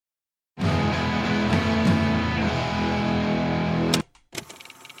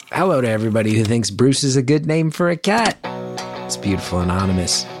Hello to everybody who thinks Bruce is a good name for a cat. It's Beautiful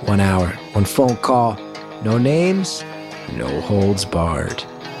Anonymous. 1 hour, one phone call, no names, no holds barred.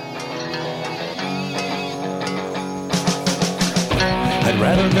 I'd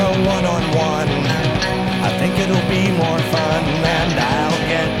rather go one-on-one. I think it'll be more fun, and I'll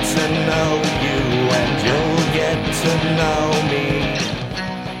get to know you, and you'll get to know me.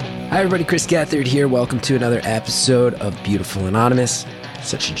 Hi everybody, Chris Gethard here. Welcome to another episode of Beautiful Anonymous.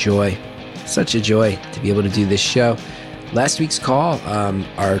 Such a joy to be able to do this show. Last week's call,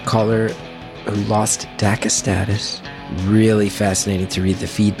 our caller who lost DACA status, really fascinating to read the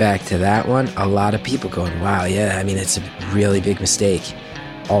feedback to that one. A lot of people going, wow, yeah, I mean, it's a really big mistake.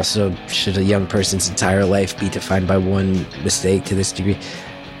 Also, should a young person's entire life be defined by one mistake to this degree?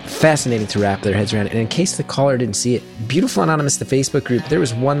 Fascinating to wrap their heads around. And in case the caller didn't see it, Beautiful Anonymous, the Facebook group, there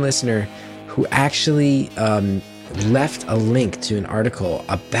was one listener who actually left a link to an article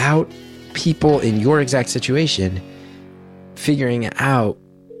about people in your exact situation figuring out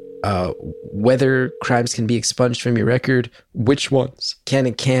whether crimes can be expunged from your record, which ones can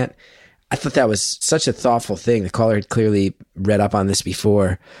and can't. I thought that was such a thoughtful thing. The caller had clearly read up on this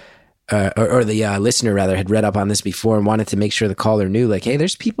before, or the listener rather had read up on this before and wanted to make sure the caller knew, like, hey,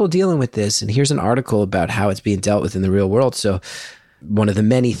 there's people dealing with this, and here's an article about how it's being dealt with in the real world. So one of the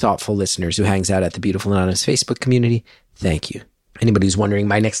many thoughtful listeners who hangs out at the Beautiful Anonymous Facebook community, thank you. Anybody who's wondering,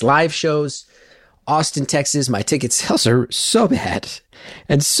 my next live shows, Austin, Texas, my ticket sales are so bad.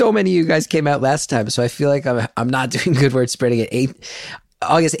 And so many of you guys came out last time, so I feel like I'm not doing good word spreading it.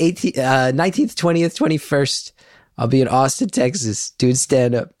 August 18th, 19th, 20th, 21st, I'll be in Austin, Texas, doing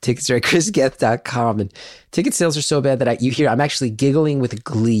stand-up. Tickets are at chrisgeth.com. And ticket sales are so bad that I'm actually giggling with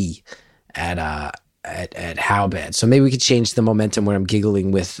glee at how bad. So maybe we could change the momentum where I'm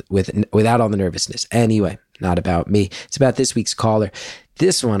giggling without all the nervousness. Anyway, not about me. It's about this week's caller.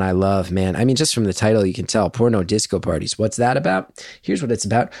 This one I love, man. I mean, just from the title, you can tell, Porno Disco Parties. What's that about? Here's what it's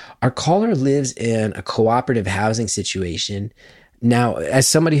about. Our caller lives in a cooperative housing situation. Now, as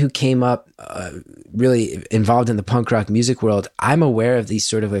somebody who came up really involved in the punk rock music world, I'm aware of these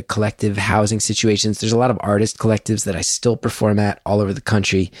sort of like collective housing situations. There's a lot of artist collectives that I still perform at all over the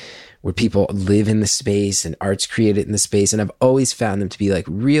country where people live in the space and art's created in the space. And I've always found them to be like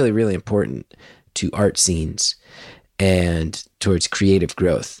really, really important to art scenes and towards creative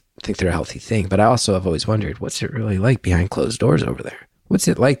growth. I think they're a healthy thing. But I also have always wondered, what's it really like behind closed doors over there? What's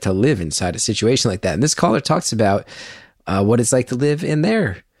it like to live inside a situation like that? And this caller talks about what it's like to live in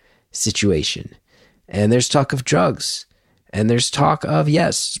their situation. And there's talk of drugs. And there's talk of,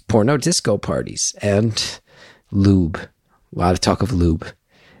 yes, porno disco parties and lube. A lot of talk of lube.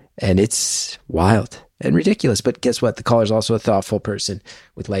 And it's wild and ridiculous. But guess what? The caller's also a thoughtful person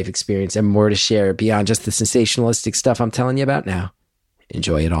with life experience and more to share beyond just the sensationalistic stuff I'm telling you about now.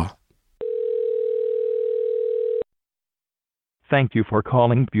 Enjoy it all. Thank you for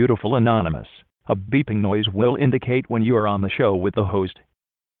calling Beautiful Anonymous. A beeping noise will indicate when you are on the show with the host.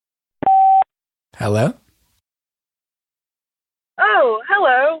 Hello? Oh,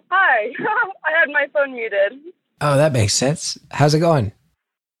 hello. Hi. I had my phone muted. Oh, that makes sense. How's it going?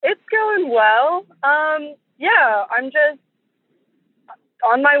 It's going well. Yeah, I'm just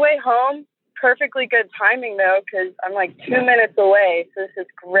on my way home. Perfectly good timing, though, because I'm like 2 minutes away, so this is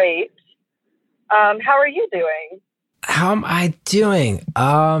great. How are you doing? How am I doing?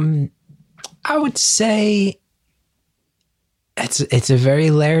 I would say it's a very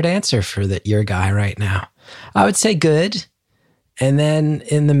layered answer for your guy right now. I would say good. And then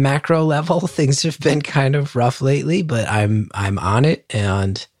in the macro level, things have been kind of rough lately, but I'm on it,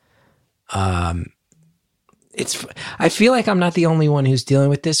 and I feel like I'm not the only one who's dealing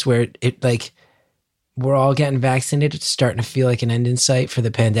with this, where it like we're all getting vaccinated. It's starting to feel like an end in sight for the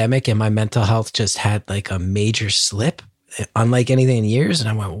pandemic, and my mental health just had like a major slip, unlike anything in years. And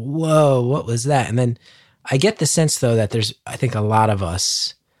I went, whoa, what was that? And then I get the sense, though, that there's, I think, a lot of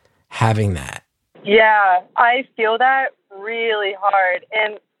us having that. Yeah, I feel that really hard.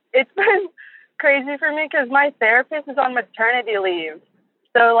 And it's been crazy for me because my therapist is on maternity leave.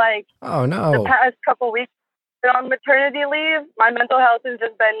 So, like, oh no, the past couple weeks on maternity leave, my mental health has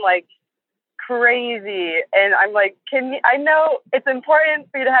just been, like, crazy. And I'm like, I know it's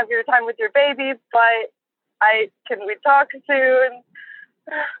important for you to have your time with your baby, but can we talk soon?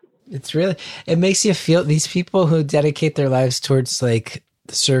 It makes you feel, these people who dedicate their lives towards like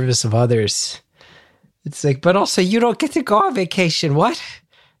the service of others. It's like, but also you don't get to go on vacation. What?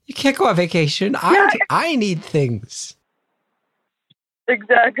 You can't go on vacation. I need things.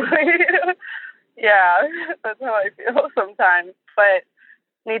 Exactly. Yeah, that's how I feel sometimes. But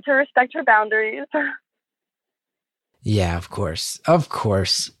need to respect your boundaries. Yeah, of course. Of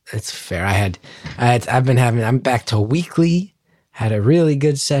course. It's fair. I'm back to weekly. Had a really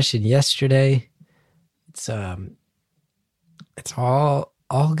good session yesterday. It's all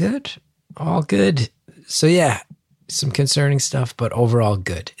good. All good. So yeah, some concerning stuff, but overall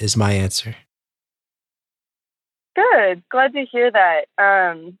good is my answer. Good. Glad to hear that.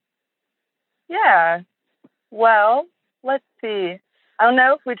 Yeah. Well, let's see. I don't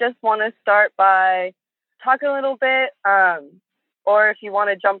know if we just want to start by talking a little bit, or if you want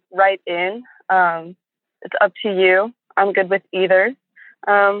to jump right in. It's up to you. I'm good with either.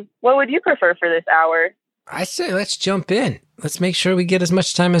 What would you prefer for this hour? I say let's jump in. Let's make sure we get as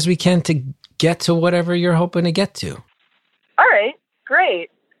much time as we can to get to whatever you're hoping to get to. All right, great.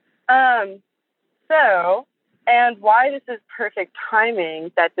 And why this is perfect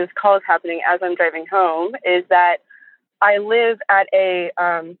timing that this call is happening as I'm driving home is that I live at a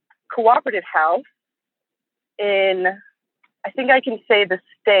cooperative house in, I think I can say the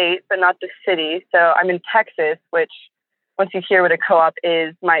state, but not the city. So I'm in Texas, which once you hear what a co-op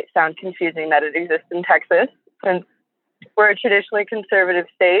is, might sound confusing that it exists in Texas, since we're a traditionally conservative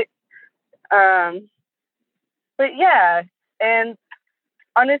state. But yeah, and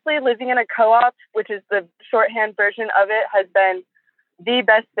honestly, living in a co-op, which is the shorthand version of it, has been the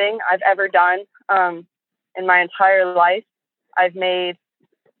best thing I've ever done in my entire life. I've made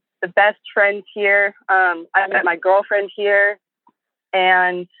the best friends here. I met my girlfriend here.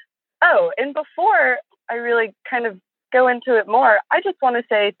 And before I really kind of go into it more, I just want to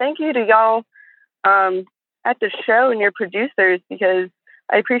say thank you to y'all at the show and your producers, because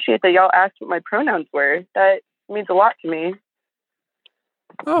I appreciate that y'all asked what my pronouns were. That means a lot to me.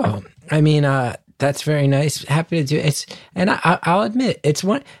 Oh, I mean, that's very nice. Happy to do it. And I'll admit, it's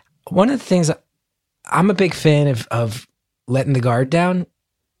one of the things I'm a big fan of letting the guard down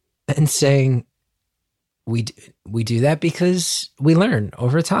and saying we do that because we learn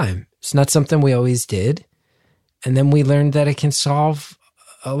over time. It's not something we always did. And then we learned that it can solve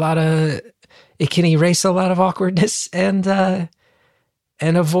it can erase a lot of awkwardness and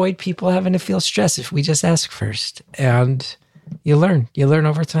avoid people having to feel stress if we just ask first. And you learn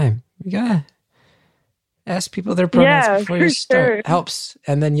over time. You gotta ask people their pronouns before you start. Sure. Helps.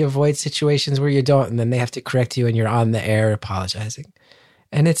 And then you avoid situations where you don't, and then they have to correct you and you're on the air apologizing.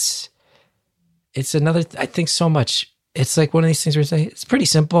 And it's another, I think so much. It's like one of these things where it's pretty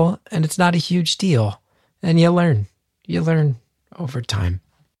simple and it's not a huge deal. And you learn over time.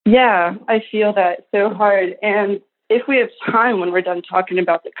 Yeah, I feel that so hard. And if we have time when we're done talking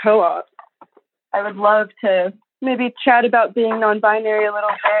about the co-op, I would love to maybe chat about being non-binary a little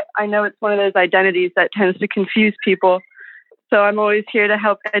bit. I know it's one of those identities that tends to confuse people. So I'm always here to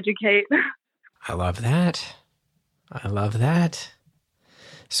help educate. I love that.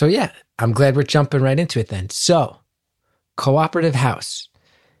 So yeah, I'm glad we're jumping right into it then. So, cooperative house.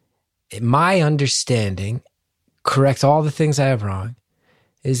 In my understanding, correct all the things I have wrong,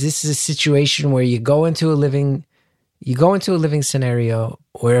 is this is a situation where you go into a living scenario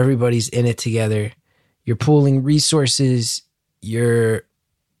where everybody's in it together. You're pooling resources, you're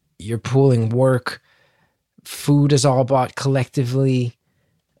pooling work, food is all bought collectively,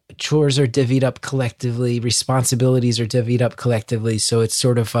 chores are divvied up collectively, responsibilities are divvied up collectively. So it's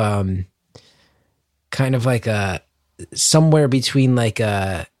sort of kind of like somewhere between like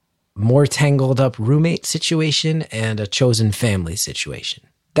a more tangled up roommate situation and a chosen family situation.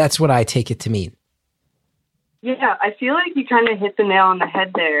 That's what I take it to mean. Yeah, I feel like you kind of hit the nail on the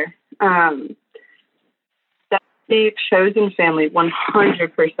head there. That's the chosen family,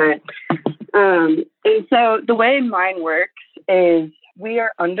 100%. And so the way mine works is we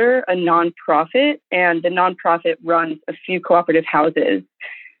are under a nonprofit, and the nonprofit runs a few cooperative houses.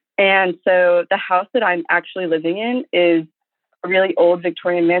 And so the house that I'm actually living in is a really old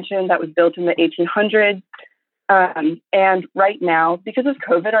Victorian mansion that was built in the 1800s. And right now, because of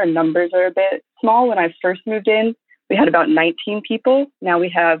COVID, our numbers are a bit small. When I first moved in, we had about 19 people. Now we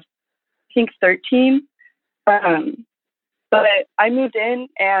have, I think, 13. But I moved in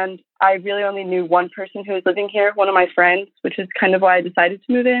and I really only knew one person who was living here, one of my friends, which is kind of why I decided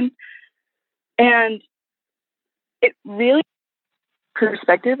to move in. And it really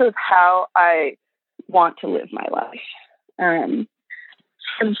perspective of how I want to live my life.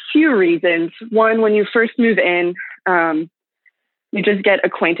 For a few reasons. One, when you first move in, you just get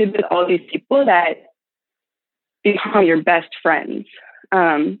acquainted with all these people that become your best friends.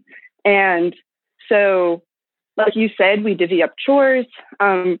 And so, like you said, we divvy up chores.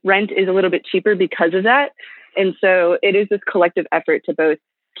 Rent is a little bit cheaper because of that. And so it is this collective effort to both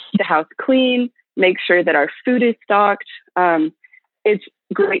keep the house clean, make sure that our food is stocked. It's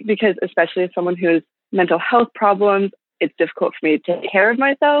great because, especially as someone who is mental health problems, it's difficult for me to take care of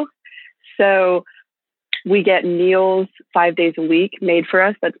myself. So we get meals 5 days a week made for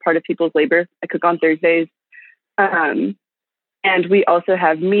us. That's part of people's labor. I cook on Thursdays. And we also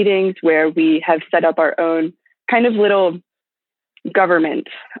have meetings where we have set up our own kind of little government,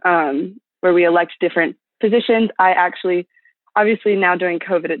 where we elect different positions. I actually, obviously now during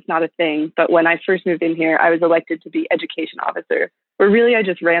COVID, it's not a thing. But when I first moved in here, I was elected to be education officer, where really I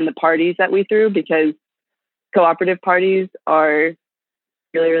just ran the parties that we threw, because cooperative parties are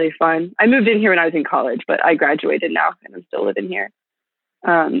really, really fun. I moved in here when I was in college, but I graduated now and I'm still living here.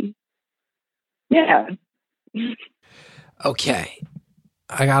 Yeah. Okay.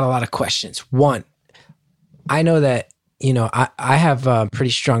 I got a lot of questions. One, I know that, I have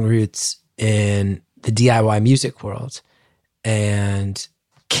pretty strong roots in the DIY music world and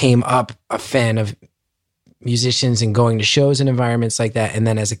came up a fan of musicians and going to shows and environments like that. And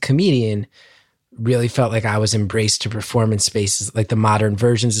then as a comedian, really felt like I was embraced to perform in spaces like the modern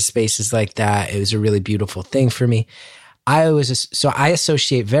versions of spaces like that. It was a really beautiful thing for me. I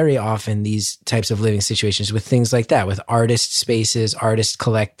associate very often these types of living situations with things like that, with artist spaces, artist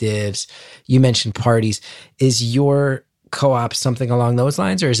collectives. You mentioned parties. Is your co-op something along those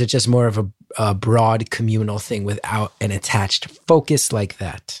lines, or is it just more of a broad communal thing without an attached focus like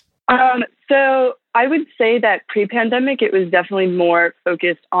that? So I would say that pre-pandemic, it was definitely more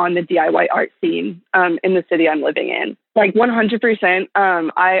focused on the DIY art scene in the city I'm living in. Like 100%.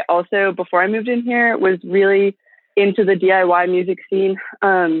 I also, before I moved in here, was really into the DIY music scene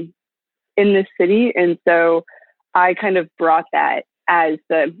in this city. And so I kind of brought that as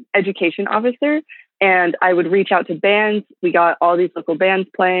the education officer, and I would reach out to bands. We got all these local bands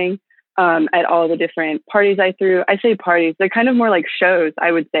playing at all the different parties I threw. I say parties, they're kind of more like shows,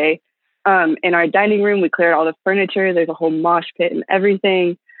 I would say. In our dining room, we cleared all the furniture. There's a whole mosh pit and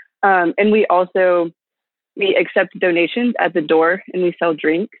everything. And we accept donations at the door, and we sell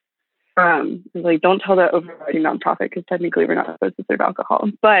drinks. Like, don't tell the overriding nonprofit, because technically we're not supposed to serve alcohol.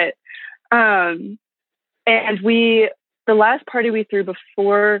 But the last party we threw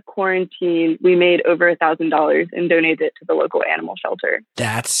before quarantine, we made over $1,000 and donated it to the local animal shelter.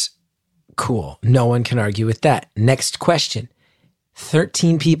 That's cool. No one can argue with that. Next question.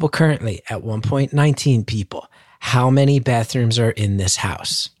 13 people currently, at one point 19 people. How many bathrooms are in this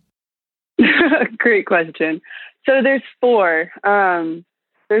house? Great question. So there's 4.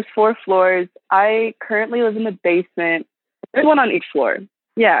 There's 4 floors. I currently live in the basement. There's one on each floor.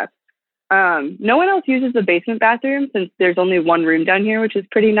 Yeah. No one else uses the basement bathroom since there's only one room down here, which is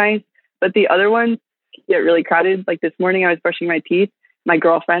pretty nice. But the other ones get really crowded. Like this morning I was brushing my teeth. My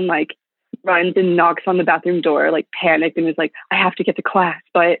girlfriend runs and knocks on the bathroom door, panicked, and is like, I have to get to class,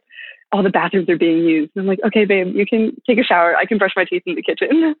 but all the bathrooms are being used. And I'm like, okay, babe, you can take a shower. I can brush my teeth in the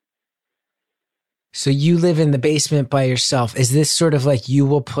kitchen. So you live in the basement by yourself. Is this sort of like you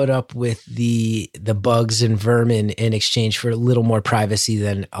will put up with the bugs and vermin in exchange for a little more privacy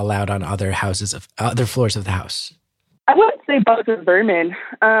than allowed on other floors of the house? I wouldn't say bugs or vermin.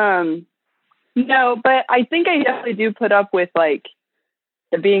 No, but I think I definitely do put up with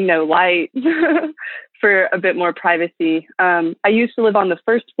there being no light for a bit more privacy. I used to live on the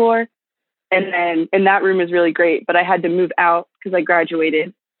first floor, and that room is really great, but I had to move out because I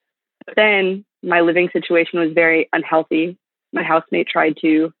graduated. But then my living situation was very unhealthy. My housemate tried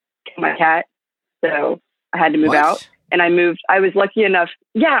to kill my cat, so I had to move out. And I moved. I was lucky enough.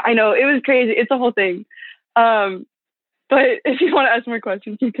 Yeah, I know. It was crazy. It's a whole thing. But if you want to ask more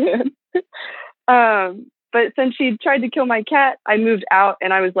questions, you can. But since she tried to kill my cat, I moved out,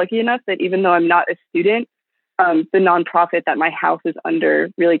 and I was lucky enough that even though I'm not a student, the nonprofit that my house is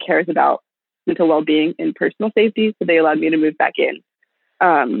under really cares about mental well-being and personal safety, so they allowed me to move back in.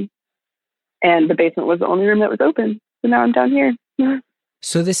 And the basement was the only room that was open, so now I'm down here.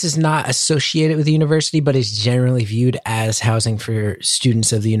 So this is not associated with the university, but is generally viewed as housing for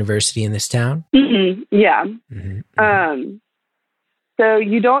students of the university in this town? Mm-hmm. Yeah. Mm-hmm. So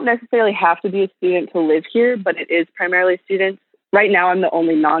you don't necessarily have to be a student to live here, but it is primarily students. Right now, I'm the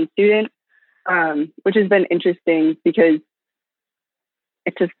only non-student, which has been interesting because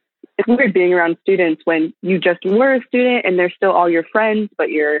it's weird being around students when you just were a student and they're still all your friends, but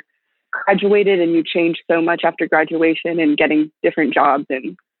you're graduated and you change so much after graduation and getting different jobs.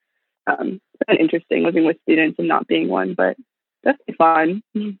 And it's been interesting living with students and not being one, but that's fun.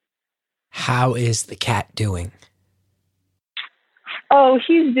 How is the cat doing? Oh,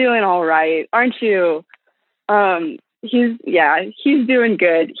 he's doing all right. Aren't you? He's doing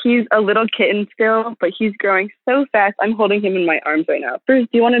good. He's a little kitten still, but he's growing so fast. I'm holding him in my arms right now. Bruce,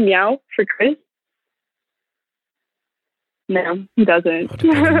 do you want to meow for Chris? No, he doesn't. That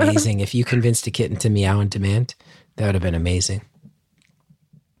would have been amazing. If you convinced a kitten to meow on demand, that would have been amazing.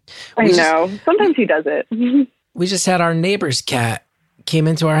 I know. Sometimes he does it. We just had our neighbor's cat came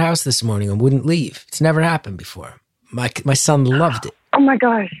into our house this morning and wouldn't leave. It's never happened before. My son loved it. Oh my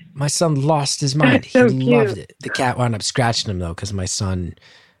gosh. My son lost his mind. That's so he cute. loved it. The cat wound up scratching him, though, because my son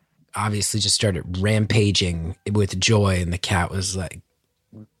obviously just started rampaging with joy, and the cat was like,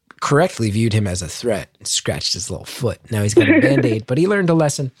 correctly viewed him as a threat and scratched his little foot. Now he's got a Band-Aid, but he learned a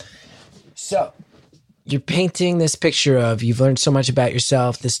lesson. So you're painting this picture of you've learned so much about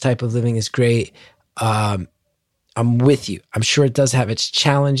yourself. This type of living is great. I'm with you. I'm sure it does have its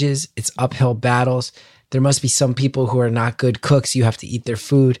challenges, its uphill battles. There must be some people who are not good cooks. You have to eat their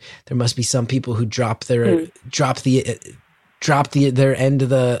food. There must be some people who drop their end of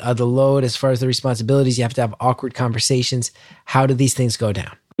the load as far as the responsibilities. You have to have awkward conversations. How do these things go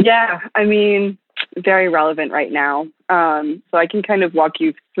down? Yeah, I mean, very relevant right now. So I can kind of walk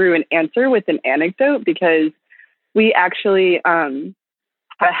you through an answer with an anecdote, because we actually have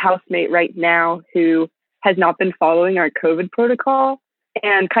a housemate right now who has not been following our COVID protocol.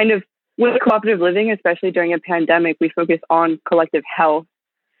 And kind of with cooperative living, especially during a pandemic, we focus on collective health.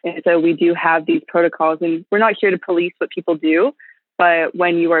 And so we do have these protocols, and we're not here to police what people do, but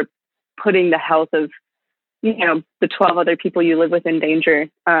when you are putting the health of, the 12 other people you live with in danger,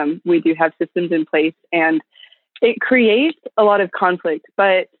 we do have systems in place, and it creates a lot of conflict.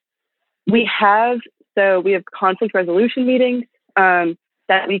 But we have conflict resolution meetings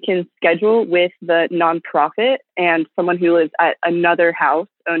that we can schedule with the nonprofit, and someone who lives at another house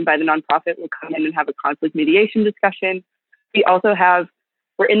owned by the nonprofit will come in and have a conflict mediation discussion.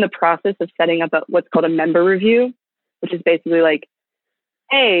 We're in the process of setting up what's called a member review, which is basically like,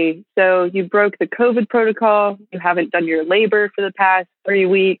 hey, so you broke the COVID protocol. You haven't done your labor for the past 3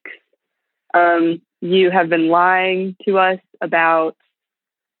 weeks. You have been lying to us about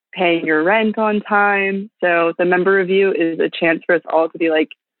paying your rent on time. So the member review is a chance for us all to be like,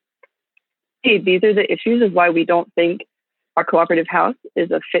 hey, these are the issues of why we don't think our cooperative house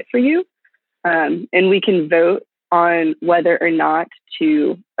is a fit for you. And we can vote on whether or not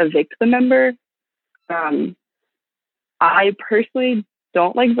to evict the member. I personally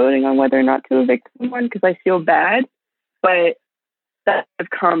don't like voting on whether or not to evict someone because I feel bad, but that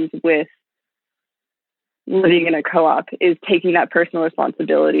comes with living in a co-op, is taking that personal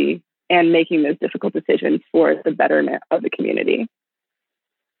responsibility and making those difficult decisions for the betterment of the community.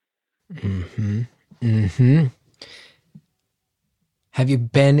 Mm-hmm. Mm-hmm. Have you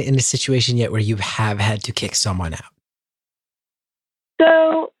been in a situation yet where you have had to kick someone out?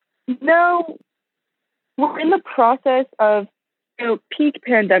 So, no, we're in the process of, peak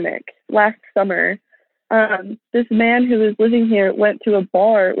pandemic last summer. This man who was living here went to a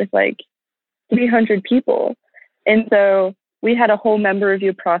bar with like 300 people. And so we had a whole member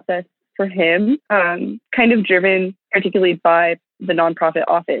review process for him, kind of driven particularly by the nonprofit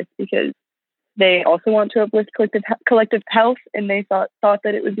office, because they also want to uplift collective health, and they thought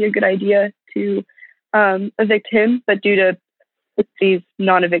that it would be a good idea to evict him. But due to these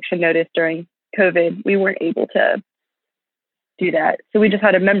non-eviction notice during COVID, we weren't able to do that. So we just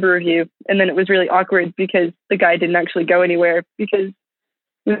had a member review, and then it was really awkward because the guy didn't actually go anywhere because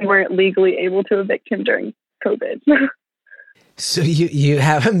we weren't legally able to evict him during COVID. So you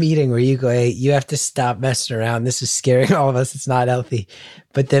have a meeting where you go, hey, you have to stop messing around. This is scaring all of us. It's not healthy.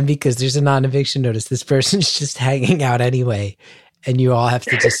 But then because there's a non-eviction notice, this person's just hanging out anyway. And you all have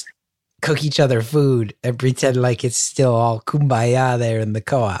to just cook each other food and pretend like it's still all kumbaya there in the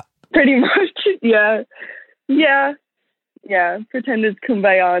co-op. Pretty much. Yeah. Pretend it's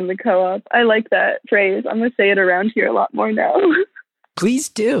kumbaya in the co-op. I like that phrase. I'm going to say it around here a lot more now. Please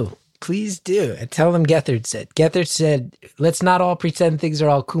do. And tell them Gethard said. Gethard said, let's not all pretend things are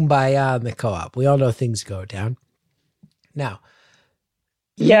all kumbaya in the co-op. We all know things go down. Now,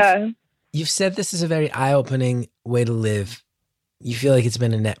 you've said this is a very eye-opening way to live. You feel like it's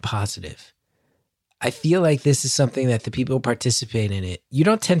been a net positive. I feel like this is something that the people who participate in it, you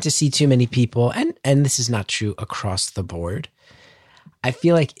don't tend to see too many people, and this is not true across the board. I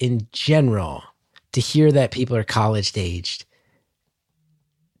feel like in general, to hear that people are college-aged,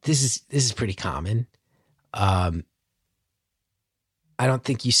 this is pretty common. I don't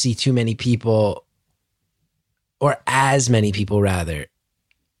think you see too many people, or as many people rather,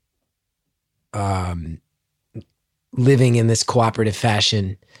 living in this cooperative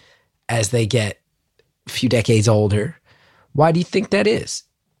fashion as they get a few decades older. Why do you think that is?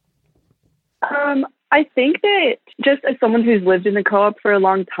 I think that just as someone who's lived in the co-op for a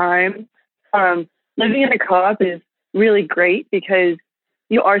long time, living in a co-op is really great because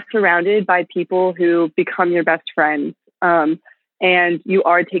you are surrounded by people who become your best friends. and you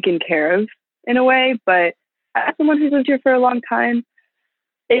are taken care of in a way. But as someone who's lived here for a long time,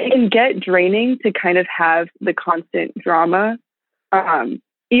 it can get draining to kind of have the constant drama,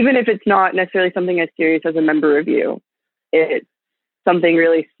 even if it's not necessarily something as serious as a member review. It's something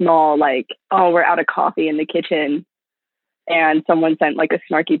really small, like, oh, we're out of coffee in the kitchen, and someone sent like a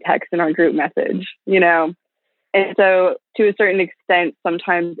snarky text in our group message, you know? And so to a certain extent,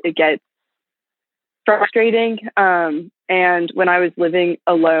 sometimes it gets frustrating. And when I was living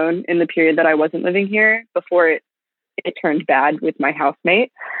alone in the period that I wasn't living here before it turned bad with my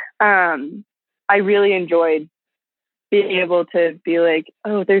housemate, I really enjoyed being able to be like,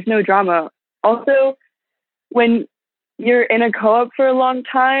 oh, there's no drama. Also, when you're in a co-op for a long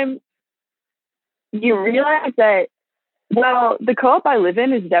time, you realize that, well, the co-op I live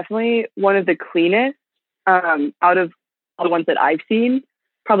in is definitely one of the cleanest out of all the ones that I've seen.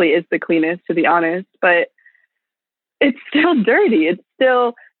 Probably is the cleanest, to be honest, but it's still dirty. It's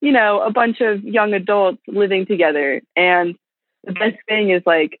still, you know, a bunch of young adults living together. And the best thing is,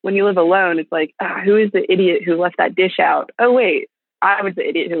 like, when you live alone, it's like, who is the idiot who left that dish out? Oh, wait, I was the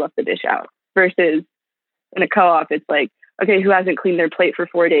idiot who left the dish out. Versus in a co-op, it's like, okay, who hasn't cleaned their plate for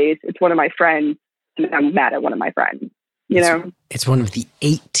 4 days? It's one of my friends, and I'm mad at one of my friends. You know? It's one of the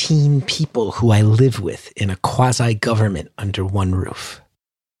 18 people who I live with in a quasi-government under one roof.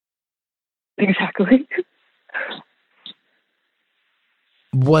 Exactly.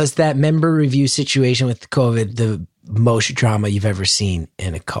 Was that member review situation with COVID the most drama you've ever seen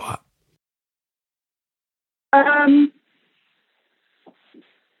in a co-op? I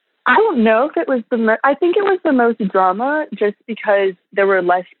don't know if it was I think it was the most drama just because there were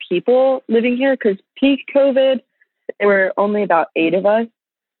less people living here, because peak COVID, there were only about 8 of us,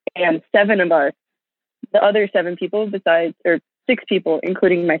 and 7 of us, the other 7 people besides, or 6 people,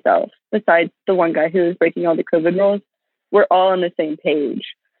 including myself, besides the one guy who was breaking all the COVID rules, were all on the same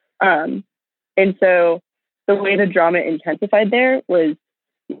page. And so the way the drama intensified there was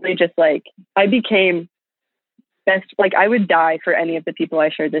really just like, I became best, like, I would die for any of the people I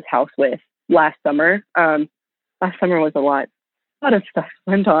shared this house with last summer. Last summer was a lot of stuff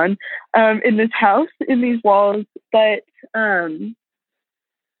went on in this house, in these walls. But and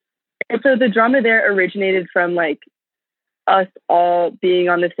so the drama there originated from, like, us all being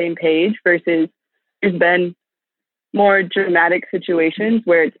on the same page, versus there's been more dramatic situations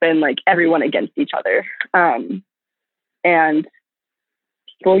where it's been like everyone against each other, and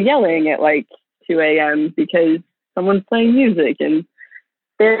people yelling at like 2 a.m. because someone's playing music. And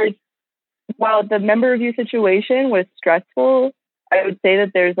while the member review situation was stressful, I would say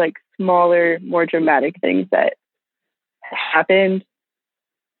that there's like smaller, more dramatic things that happened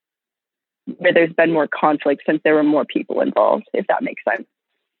where there's been more conflict since there were more people involved, if that makes sense.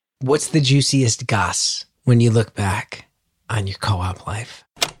 What's the juiciest goss when you look back on your co-op life?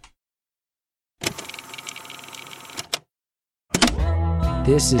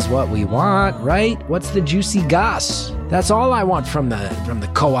 This is what we want, right? What's the juicy goss? That's all I want from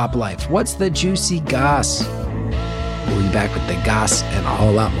the co-op life. What's the juicy goss? We'll be back with the goss and a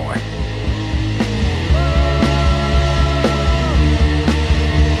whole lot more.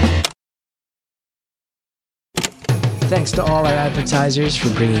 Thanks to all our advertisers for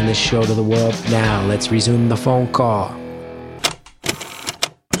bringing this show to the world. Now, let's resume the phone call.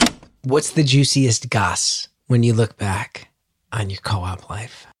 What's the juiciest goss when you look back on your co-op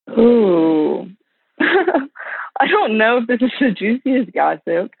life? Ooh. I don't know if this is the juiciest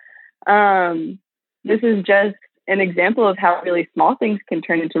gossip. This is just an example of how really small things can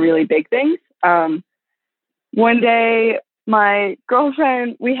turn into really big things. One day, my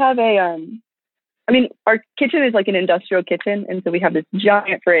girlfriend, we have our kitchen is like an industrial kitchen, and so we have this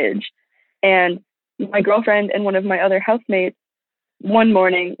giant fridge. And my girlfriend and one of my other housemates one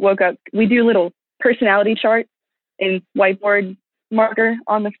morning woke up. We do little personality charts in whiteboard marker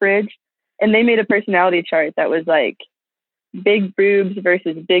on the fridge, and they made a personality chart that was like big boobs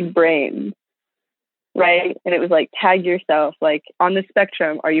versus big brains, right? And it was like, tag yourself, like, on the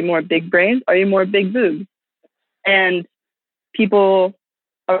spectrum, are you more big brains? Are you more big boobs? And people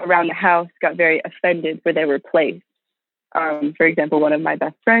around the house got very offended where they were placed. For example, one of my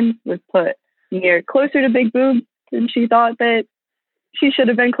best friends was put closer to big boobs, and she thought that she should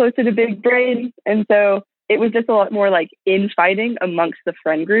have been closer to big brains. And so it was just a lot more like infighting amongst the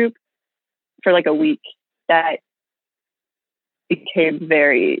friend group for like a week that became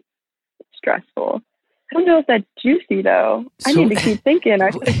very stressful. I don't know if that's juicy, though. I need to keep thinking. I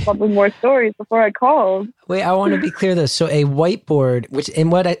should have come up with more stories before I called. Wait, I want to be clear, though. So a whiteboard,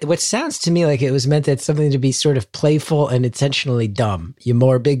 what sounds to me like it was meant as something to be sort of playful and intentionally dumb. You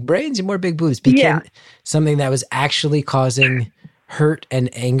more big brains, you more big boobs. Became something that was actually causing hurt and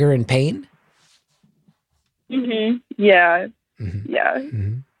anger and pain? Mm-hmm. Yeah. Mm-hmm. Yeah.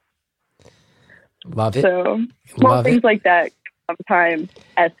 Mm-hmm. Love it. So, small things like that sometimes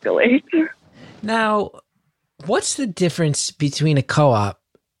escalate. Now, what's the difference between a co-op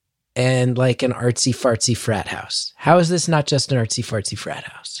and like an artsy-fartsy frat house? How is this not just an artsy-fartsy frat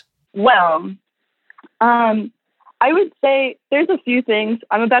house? Well, I would say there's a few things.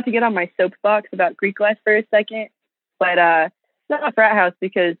 I'm about to get on my soapbox about Greek life for a second, but it's not a frat house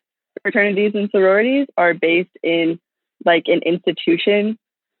because fraternities and sororities are based in like an institution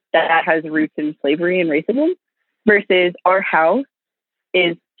that has roots in slavery and racism, versus our house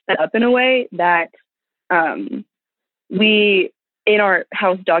is set up in a way that we, in our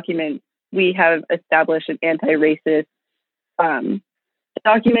house documents, we have established an anti-racist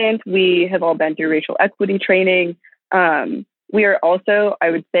document. We have all been through racial equity training. We are also,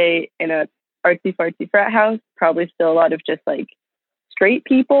 I would say, in a artsy-fartsy frat house, probably still a lot of just like straight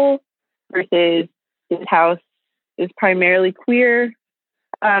people, versus this house is primarily queer.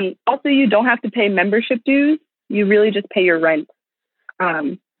 Also, you don't have to pay membership dues. You really just pay your rent.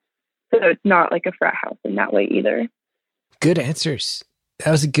 So it's not like a frat house in that way either. Good answers.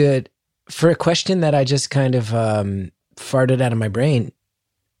 That was for a question that I just kind of farted out of my brain.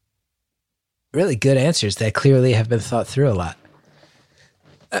 Really good answers that clearly have been thought through a lot.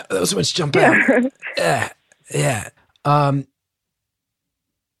 Those ones jump out. Yeah.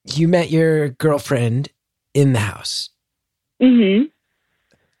 You met your girlfriend in the house. Mm-hmm.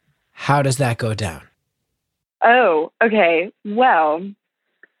 How does that go down? Oh, okay. Well,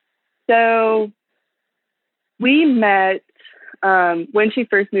 so we met when she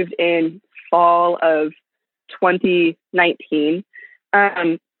first moved in fall of 2019.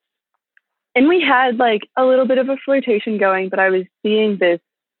 And we had like a little bit of a flirtation going, but I was seeing this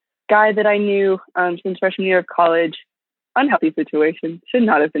guy that I knew since freshman year of college. Unhealthy situation. Should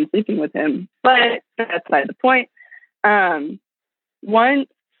not have been sleeping with him, but that's beside the point. Once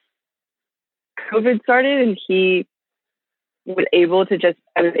COVID started and I was able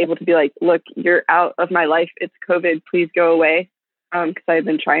to be like, look, you're out of my life. It's COVID. Please go away. Because I've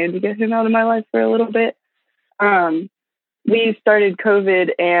been trying to get him out of my life for a little bit. We started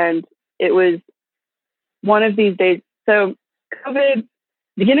COVID, and it was one of these days. So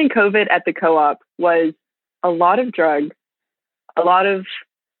beginning COVID at the co-op was a lot of drugs, a lot of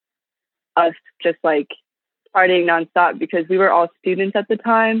us just like partying nonstop because we were all students at the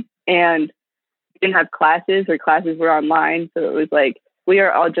time and we didn't have classes, or classes were online. So it was like, we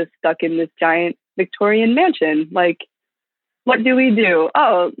are all just stuck in this giant Victorian mansion. Like, what do we do?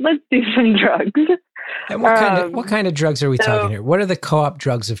 Oh, let's do some drugs. And what kind of drugs are we talking here? What are the co-op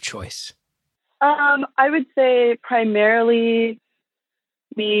drugs of choice? I would say primarily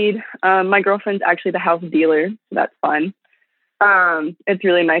weed. My girlfriend's actually the house dealer, so that's fun. It's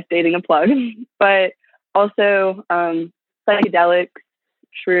really nice dating a plug. But also psychedelics,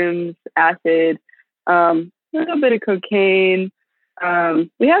 shrooms, acid, a little bit of cocaine.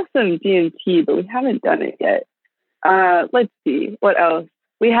 We have some DMT, but we haven't done it yet. Let's see, what else?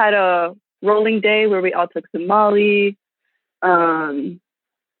 We had a rolling day where we all took some Molly.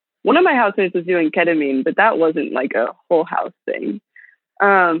 One of my housemates was doing ketamine, but that wasn't like a whole house thing.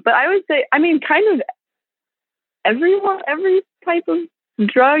 But I would say, I mean, kind of every type of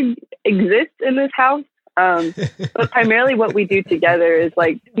drug exists in this house. But primarily what we do together is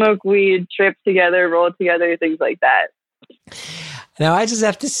like smoke weed, trip together, roll together, things like that. Now, I just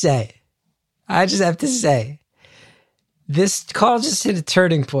have to say, this call just hit a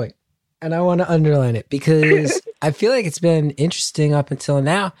turning point, and I want to underline it because I feel like it's been interesting up until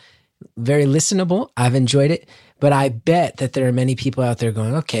now, very listenable. I've enjoyed it, but I bet that there are many people out there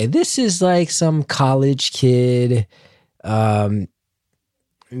going, okay, this is like some college kid,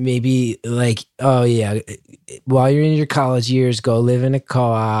 maybe like, oh yeah, while you're in your college years, go live in a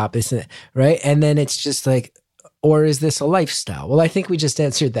co-op, isn't it? Right? And then it's just like, or is this a lifestyle? Well, I think we just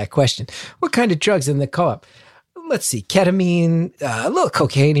answered that question. What kind of drugs in the co-op? Let's see, ketamine, a little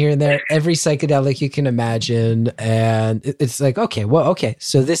cocaine here and there, every psychedelic you can imagine. And it's like, okay,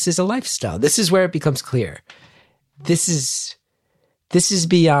 so this is a lifestyle. This is where it becomes clear. This is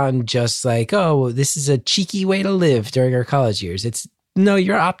beyond just like, oh, this is a cheeky way to live during our college years. No,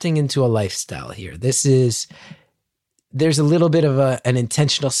 you're opting into a lifestyle here. There's a little bit of an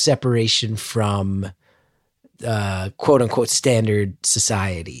intentional separation from quote unquote standard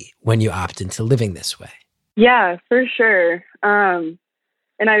society when you opt into living this way. Yeah, for sure.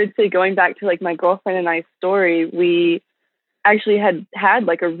 And I would say going back to like my girlfriend and I's story, we actually had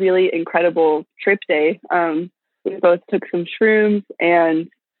like a really incredible trip day. We both took some shrooms and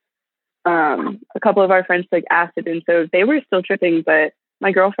a couple of our friends took acid, and so they were still tripping. But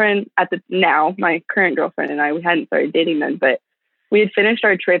my girlfriend my current girlfriend and I, we hadn't started dating then, but we had finished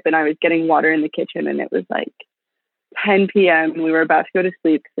our trip, and I was getting water in the kitchen, and it was like 10 p.m. and we were about to go to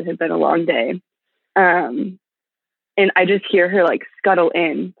sleep because it had been a long day. And I just hear her like scuttle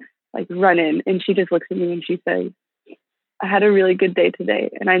in, like run in, and she just looks at me and she says, "I had a really good day today,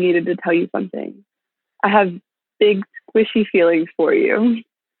 and I needed to tell you something. I have big squishy feelings for you."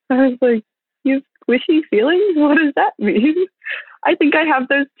 I was like, "You have squishy feelings? What does that mean?" I think I have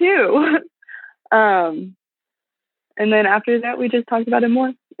those too. And then after that, we just talked about it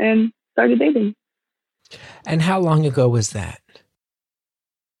more and started dating. And how long ago was that?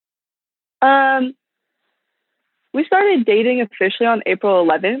 We started dating officially on April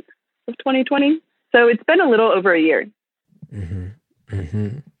 11th of 2020. So it's been a little over a year. Mm-hmm.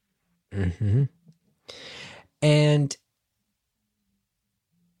 Mm-hmm. Mm-hmm. And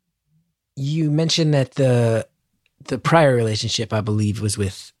you mentioned that the prior relationship, I believe, was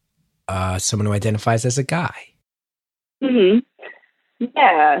with someone who identifies as a guy. Mm-hmm.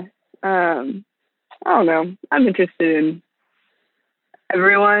 Yeah. I don't know. I'm interested in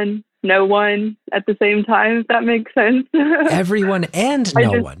everyone, no one at the same time, if that makes sense. Everyone and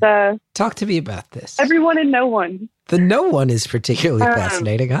no one. Talk to me about this. Everyone and no one. The no one is particularly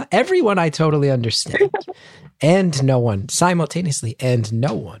fascinating, huh? Everyone I totally understand. And no one simultaneously, and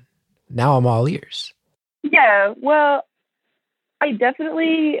no one. Now I'm all ears. Yeah, well, I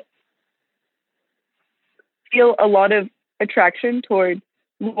definitely feel a lot of attraction towards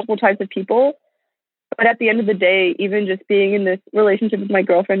multiple types of people. But at the end of the day, even just being in this relationship with my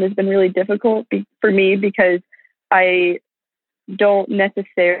girlfriend has been really difficult for me because I don't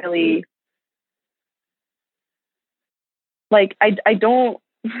necessarily like, I don't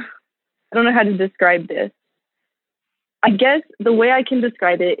know how to describe this. I guess the way I can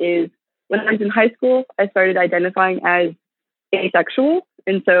describe it is when I was in high school, I started identifying as asexual.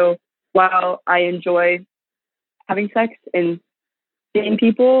 And so while I enjoy having sex and seeing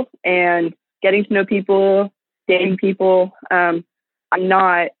people and getting to know people, dating people, I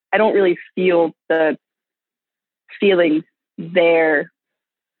don't really feel the feelings there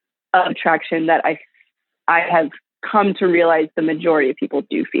of attraction that I have come to realize the majority of people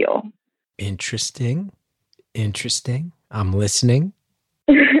do feel. Interesting. I'm listening.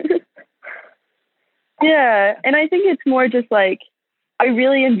 Yeah. And I think it's more just like, I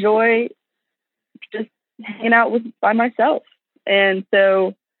really enjoy just hanging out by myself. And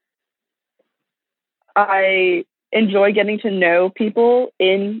so I enjoy getting to know people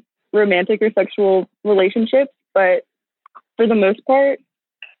in romantic or sexual relationships, but for the most part,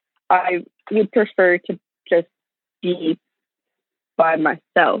 I would prefer to just be by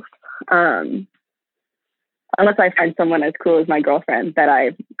myself. Unless I find someone as cool as my girlfriend that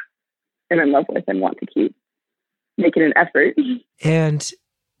I am in love with and want to keep making an effort. And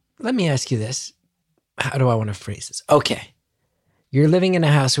let me ask you this. How do I want to phrase this? Okay. You're living in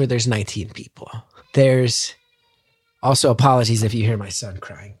a house where there's 19 people. There's also, apologies if you hear my son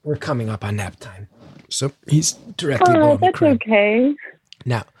crying. We're coming up on nap time. So he's directly below me crying. That's okay.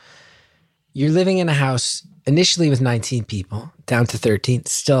 Now, you're living in a house initially with 19 people, down to 13,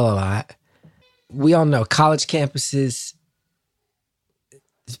 still a lot. We all know college campuses,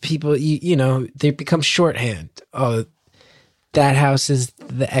 people, you know, they become shorthand. Oh, that house is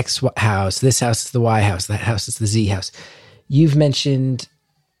the X house. This house is the Y house. That house is the Z house. You've mentioned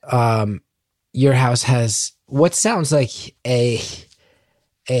your house has what sounds like a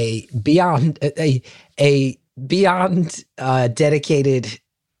beyond dedicated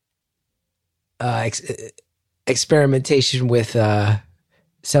experimentation with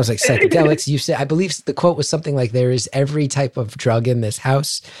sounds like psychedelics. You said, I believe the quote was something like, "There is every type of drug in this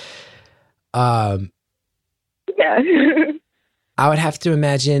house." Yeah. I would have to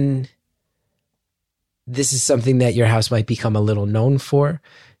imagine this is something that your house might become a little known for.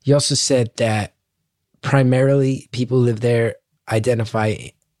 You also said that primarily people who live there identify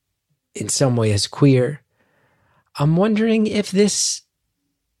in some way as queer. I'm wondering if this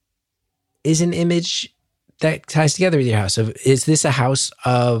is an image that ties together with your house. Is this a house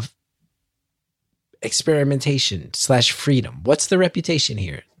of experimentation / freedom? What's the reputation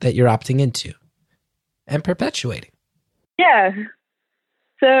here that you're opting into and perpetuating? Yeah.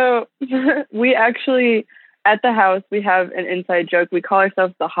 So we actually, at the house, we have an inside joke. We call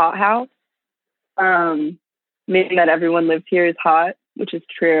ourselves the hot house, meaning that everyone lives here is hot, which is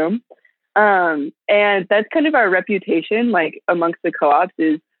true. And that's kind of our reputation, like amongst the co-ops,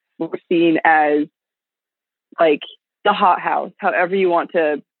 is we're seen as like the hot house, however you want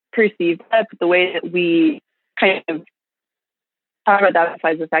to perceive that. But the way that we kind of talk about that,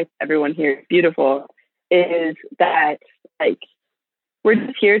 besides the fact that everyone here is beautiful, is that like we're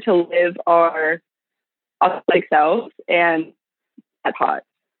just here to live our authentic selves, and that's hot.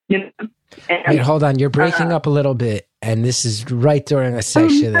 You know? And, Wait, hold on. You're breaking up a little bit, and this is right during a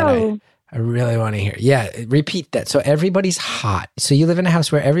section that I really want to hear. Yeah, repeat that. So everybody's hot. So you live in a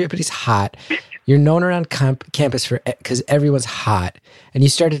house where everybody's hot. You're known around campus for because everyone's hot, and you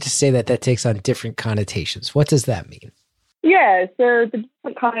started to say that takes on different connotations. What does that mean? Yeah, so the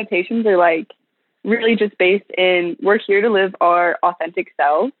different connotations are like really just based in we're here to live our authentic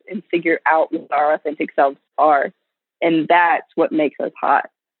selves and figure out what our authentic selves are, and that's what makes us hot.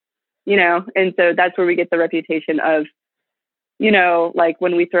 You know, and so that's where we get the reputation of, you know, like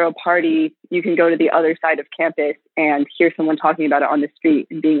when we throw a party, you can go to the other side of campus and hear someone talking about it on the street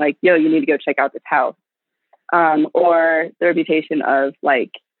and being like, yo, you need to go check out this house. Or the reputation of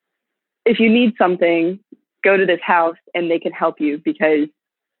like, if you need something, go to this house and they can help you because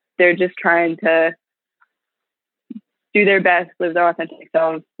they're just trying to do their best, live their authentic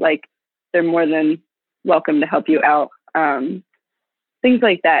selves. Like they're more than welcome to help you out. Things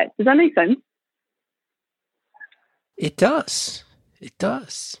like that. Does that make sense? It does. It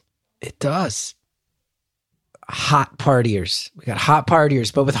does. It does. Hot partiers. We got hot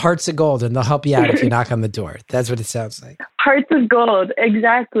partiers, but with hearts of gold, and they'll help you out if you knock on the door. That's what it sounds like. Hearts of gold.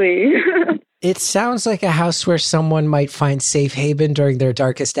 Exactly. It sounds like a house where someone might find safe haven during their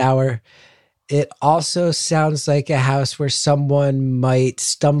darkest hour. It also sounds like a house where someone might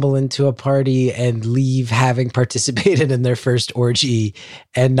stumble into a party and leave having participated in their first orgy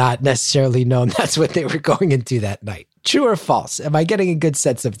and not necessarily known that's what they were going into that night. True or false? Am I getting a good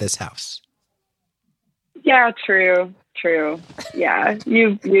sense of this house? Yeah, true. Yeah,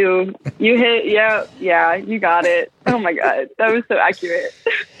 you hit. Yeah, you got it. Oh my God, that was so accurate.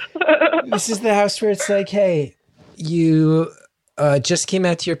 This is the house where it's like, hey, you just came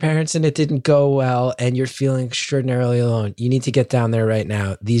out to your parents and it didn't go well and you're feeling extraordinarily alone. You need to get down there right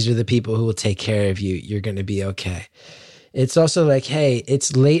now. These are the people who will take care of you. You're going to be okay. It's also like, hey,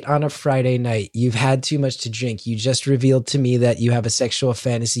 it's late on a Friday night. You've had too much to drink. You just revealed to me that you have a sexual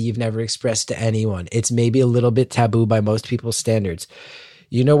fantasy you've never expressed to anyone. It's maybe a little bit taboo by most people's standards.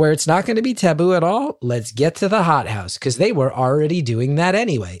 You know where it's not going to be taboo at all? Let's get to the hot house, because they were already doing that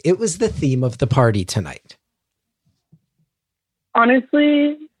anyway. It was the theme of the party tonight.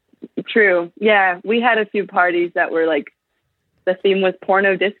 Honestly, true. Yeah, we had a few parties that were like, the theme was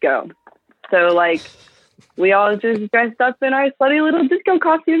porno disco. So like, we all just dressed up in our slutty little disco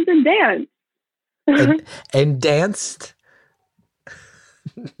costumes and danced. and danced?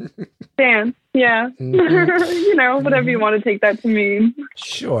 Dance, yeah. Mm-hmm. You know, whatever you want to take that to mean.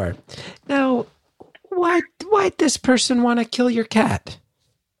 Sure. Now, why'd this person want to kill your cat?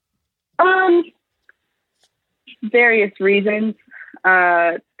 Various reasons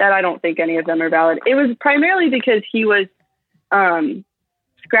that I don't think any of them are valid. It was primarily because he was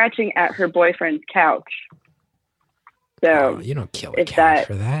scratching at her boyfriend's couch. So you don't kill a cat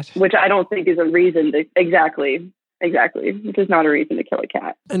for that. Which I don't think is a reason to exactly. Which is not a reason to kill a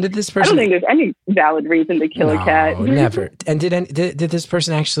cat. And did this person? I don't think there's any valid reason to kill a cat. Never. And did this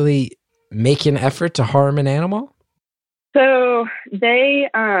person actually make an effort to harm an animal? So they,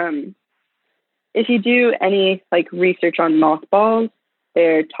 if you do any like research on mothballs,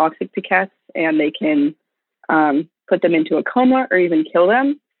 they're toxic to cats and they can put them into a coma or even kill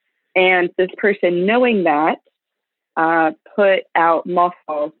them. And this person, knowing that, put out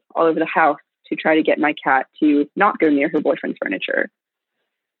mothballs all over the house to try to get my cat to not go near her boyfriend's furniture.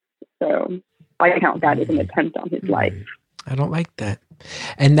 So I count that as an attempt on his life. I don't like that.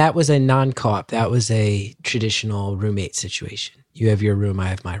 And that was a non-co-op. That was a traditional roommate situation. You have your room, I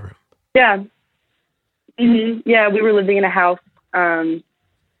have my room. Yeah. Mm-hmm. Yeah, we were living in a house.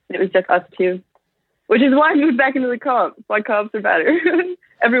 It was just us two, which is why I moved back into the co-op. Why co-ops are better.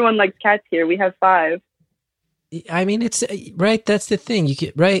 Everyone likes cats here. We have 5. I mean, it's right. That's the thing. You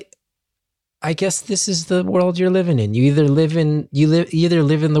get right. I guess this is the world you're living in. You either live in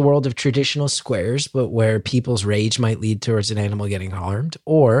the world of traditional squares, but where people's rage might lead towards an animal getting harmed,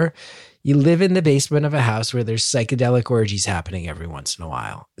 or you live in the basement of a house where there's psychedelic orgies happening every once in a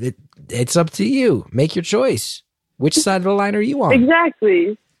while. It's up to you. Make your choice. Which side of the line are you on?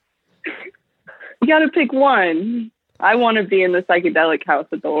 Exactly. You got to pick one. I want to be in the psychedelic house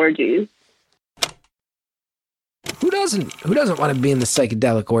with the orgies. Who doesn't? Who doesn't want to be in the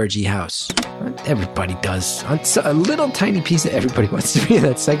psychedelic orgy house? Everybody does. A little tiny piece of everybody wants to be in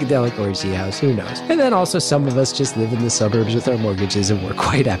that psychedelic orgy house. Who knows? And then also some of us just live in the suburbs with our mortgages, and we're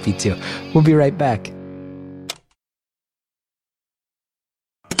quite happy too. We'll be right back.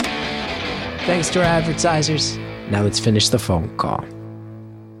 Thanks to our advertisers. Now let's finish the phone call.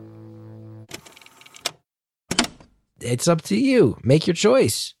 It's up to you. Make your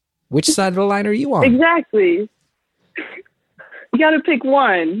choice. Which side of the line are you on? Exactly. You got to pick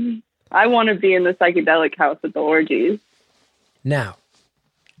one. I want to be in the psychedelic house with the orgies. Now,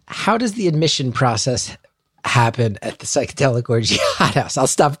 how does the admission process happen at the psychedelic orgy hot house? I'll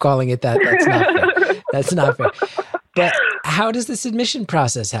stop calling it that. That's not fair. That's not fair. But how does this admission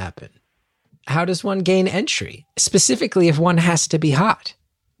process happen? How does one gain entry? Specifically, if one has to be hot.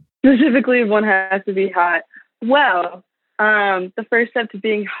 Specifically, if one has to be hot. Well, the first step to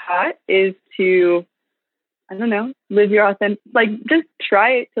being hot is to, I don't know, live your authentic, just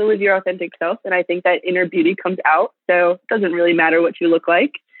try to live your authentic self. And I think that inner beauty comes out. So it doesn't really matter what you look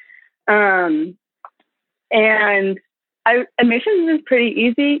like. And admissions is pretty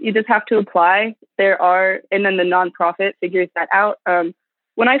easy. You just have to apply. And then the nonprofit figures that out.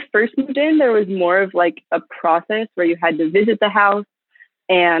 When I first moved in, there was more of like a process where you had to visit the house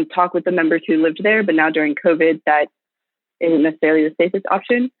and talk with the members who lived there. But now during COVID, that isn't necessarily the safest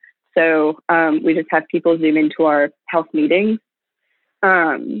option. So we just have people Zoom into our house meetings.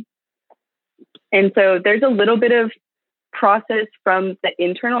 And so there's a little bit of process from the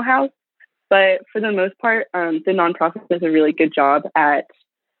internal house, but for the most part, the nonprofit does a really good job at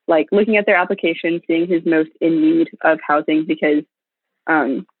looking at their application, seeing who's most in need of housing, because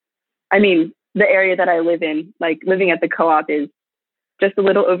the area that I live in, living at the co-op is just a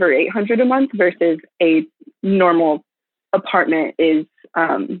little over $800 a month versus a normal apartment is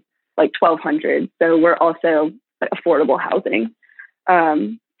 $1,200. So we're also affordable housing.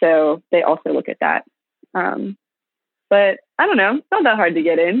 So they also look at that. But I don't know, it's not that hard to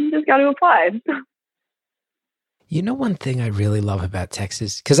get in. You just got to apply. You know, one thing I really love about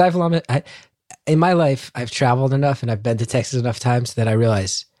Texas, because in my life, I've traveled enough and I've been to Texas enough times that I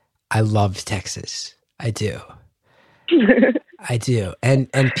realize I love Texas. I do. I do. And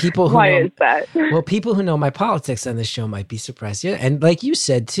people who Why is that? Well, people who know my politics on this show might be surprised. Yeah. And like you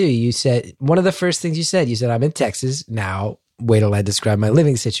said too, you said one of the first things you said, I'm in Texas now. Wait till I describe my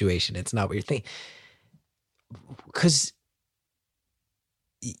living situation. It's not what you're thinking. Because,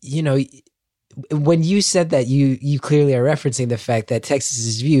 you know, when you said that, you clearly are referencing the fact that Texas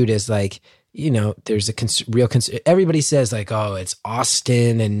is viewed as there's a real concern. Everybody says oh, it's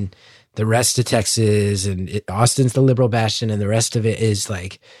Austin and the rest of Texas, and Austin's the liberal bastion, and the rest of it is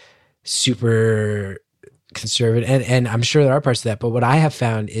super conservative. And I'm sure there are parts of that. But what I have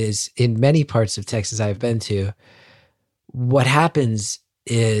found is in many parts of Texas I've been to, what happens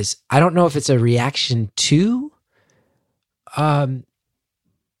is, I don't know if it's a reaction to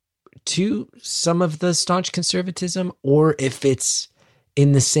some of the staunch conservatism, or if it's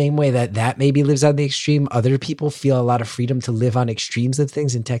in the same way that maybe lives on the extreme. Other people feel a lot of freedom to live on extremes of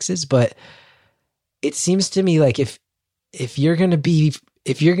things in Texas. But it seems to me like if you're going to be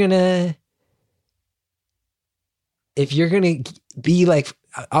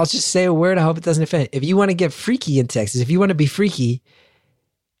I'll just say a word, I hope it doesn't offend. If you want to get freaky in Texas, if you want to be freaky,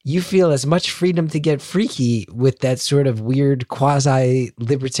 you feel as much freedom to get freaky with that sort of weird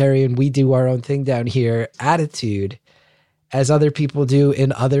quasi-libertarian, we do our own thing down here attitude as other people do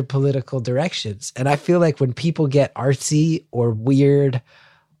in other political directions. And I feel like when people get artsy or weird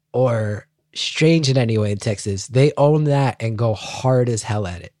or strange in any way in Texas, they own that and go hard as hell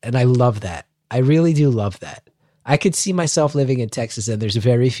at it. And I love that. I really do love that. I could see myself living in Texas, and there's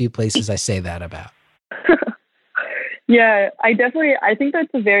very few places I say that about. Yeah, I think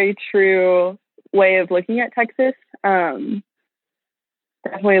that's a very true way of looking at Texas.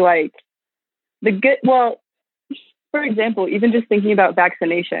 Definitely for example, even just thinking about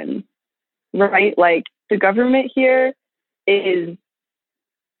vaccinations, right? The government here is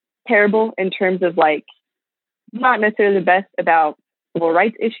terrible in terms of not necessarily the best about civil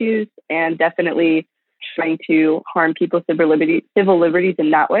rights issues, and definitely trying to harm people's civil liberties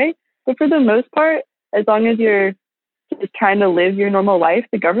in that way. But for the most part, as long as you're just trying to live your normal life,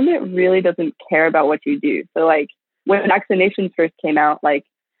 the government really doesn't care about what you do. So when vaccinations first came out, my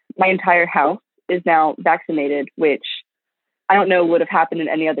entire house is now vaccinated, which I don't know would have happened in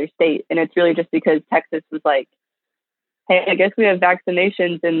any other state. And it's really just because Texas was hey, I guess we have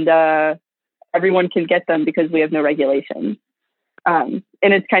vaccinations and everyone can get them because we have no regulations. And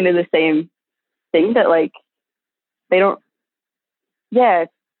it's kind of the same thing that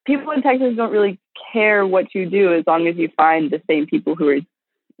people in Texas don't really care what you do as long as you find the same people who are,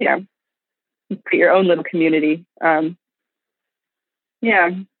 your own little community. Yeah.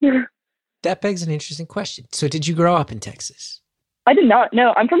 That begs an interesting question. So did you grow up in Texas? I did not.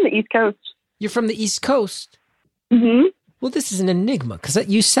 No, I'm from the East Coast. You're from the East Coast? Mm-hmm. Well, this is an enigma because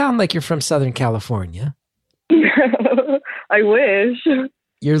you sound like you're from Southern California. I wish.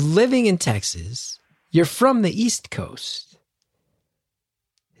 You're living in Texas. You're from the East Coast.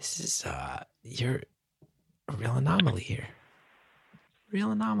 This is, you're a real anomaly here.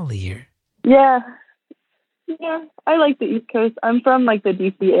 Yeah. Yeah, I like the East Coast. I'm from like the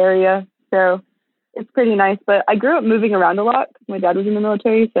DC area, so it's pretty nice. But I grew up moving around a lot because my dad was in the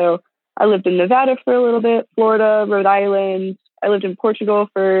military. So I lived in Nevada for a little bit, Florida, Rhode Island. I lived in Portugal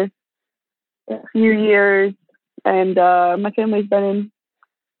for a few years. And my family's been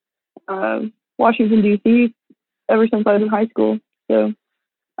in Washington, D.C. ever since I was in high school. So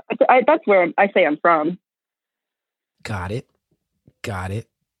that's where I say I'm from. Got it.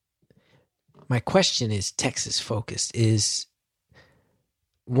 My question is Texas focused, is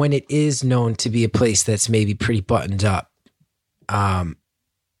when it is known to be a place that's maybe pretty buttoned up,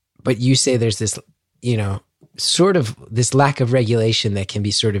 but you say there's this, sort of this lack of regulation that can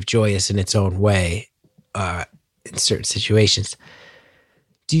be sort of joyous in its own way in certain situations.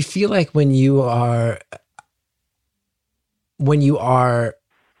 Do you feel like when you are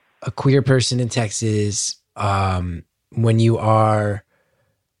a queer person in Texas, when you are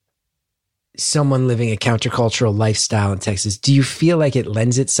someone living a countercultural lifestyle in Texas, do you feel like it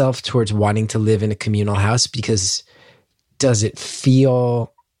lends itself towards wanting to live in a communal house? Because does it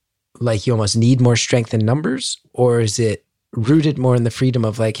feel like you almost need more strength in numbers, or is it rooted more in the freedom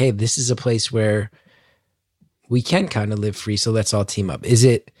of like, hey, this is a place where we can kind of live free, so let's all team up? Is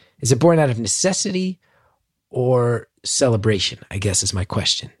it born out of necessity or celebration, I guess is my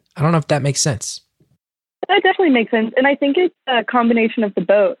question. I don't know if that makes sense. That definitely makes sense. And I think it's a combination of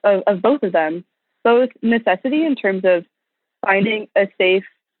both of them. Both necessity in terms of finding a safe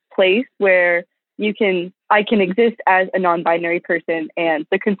place where I can exist as a non-binary person, and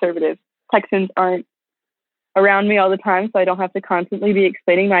the conservative Texans aren't around me all the time, so I don't have to constantly be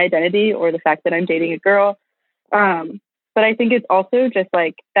explaining my identity or the fact that I'm dating a girl. But I think it's also just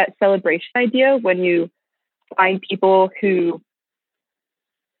like that celebration idea when you find people who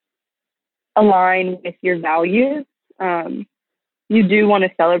align with your values. You do want to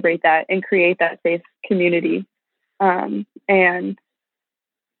celebrate that and create that safe community. And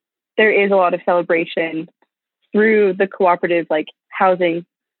there is a lot of celebration through the cooperative housing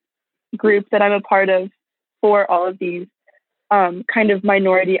group that I'm a part of for all of these kind of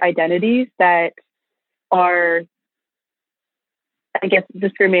minority identities that are, I guess,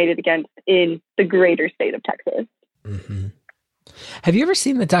 discriminated against in the greater state of Texas. Mm-hmm. Have you ever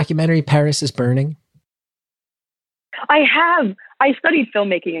seen the documentary Paris is Burning? I have. I studied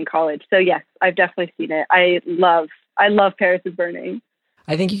filmmaking in college, so yes, I've definitely seen it. I love Paris is Burning.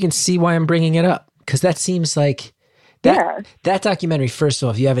 I think you can see why I'm bringing it up, because that seems like that documentary, first of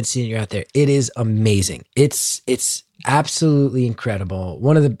all, if you haven't seen it, you're out there. It is amazing. It's absolutely incredible.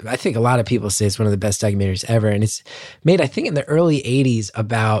 I think a lot of people say it's one of the best documentaries ever. And it's made, I think, in the early 80s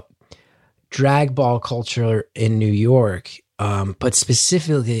about drag ball culture in New York, but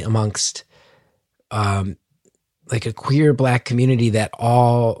specifically amongst a queer Black community that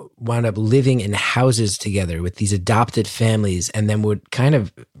all wound up living in houses together with these adopted families, and then would kind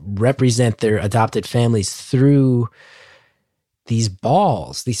of represent their adopted families through these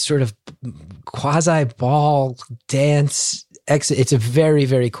balls, these sort of quasi ball dance. It's a very,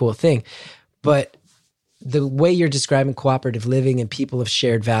 very cool thing. But the way you're describing cooperative living and people of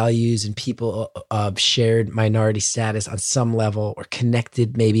shared values and people of shared minority status on some level, or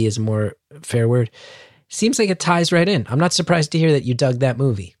connected maybe is a more fair word, seems like it ties right in. I'm not surprised to hear that you dug that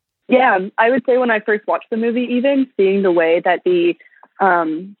movie. Yeah, I would say when I first watched the movie, even seeing the way that the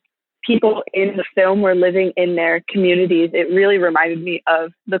people in the film were living in their communities, it really reminded me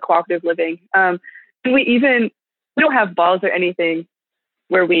of the cooperative living. We don't have balls or anything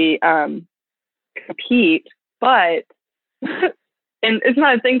where we compete, but and it's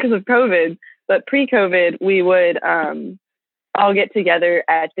not a thing because of COVID, but pre-COVID, we would all get together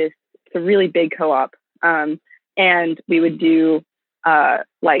at it's a really big co-op. And we would do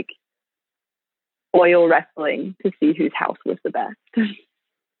oil wrestling to see whose house was the best.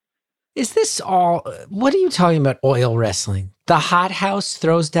 Is this all, what are you talking about, oil wrestling? The hot house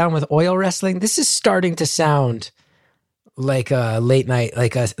throws down with oil wrestling? This is starting to sound like a late night,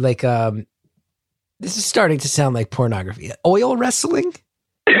 this is starting to sound like pornography. Oil wrestling?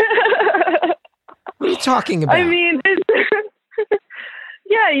 What are you talking about? I mean,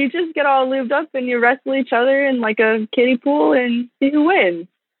 yeah, Yeah, you just get all lubed up and you wrestle each other in like a kiddie pool and see who wins.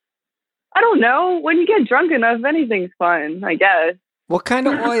 I don't know. When you get drunk enough, anything's fun, I guess. What kind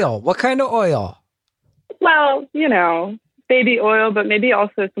of oil? What kind of oil? Well, you know, baby oil, but maybe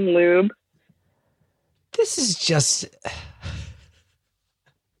also some lube. This is just...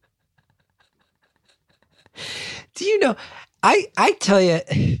 Do you know, I tell you,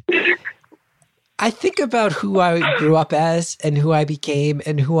 I think about who I grew up as and who I became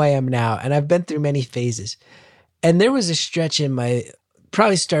and who I am now. And I've been through many phases. And there was a stretch in my,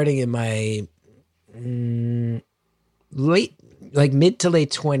 probably starting in my mid to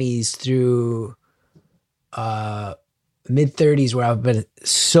late 20s through mid 30s where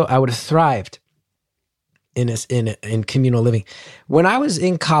I would have thrived in communal living. When I was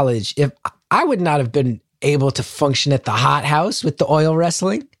in college, if I would not have been able to function at the hot house with the oil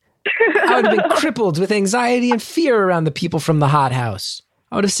wrestling, I would have been crippled with anxiety and fear around the people from the hot house.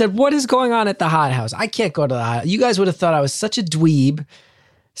 I would have said, what is going on at the hot house? I can't go to the hot house. You guys would have thought I was such a dweeb,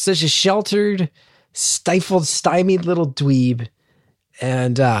 such a sheltered, stifled, stymied little dweeb.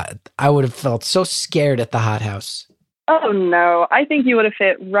 And I would have felt so scared at the hot house. Oh, no. I think you would have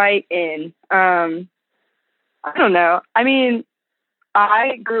fit right in. I don't know. I mean,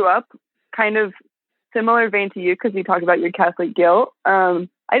 I grew up kind of similar vein to you because you talk about your Catholic guilt. I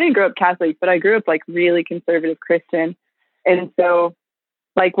didn't grow up Catholic, but I grew up like really conservative Christian. And so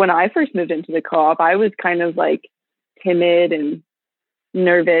like when I first moved into the co-op, I was kind of like timid and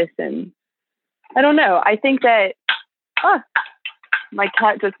nervous. And I don't know. I think that, my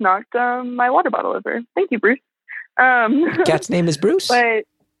cat just knocked my water bottle over. Thank you, Bruce. Cat's name is Bruce? But,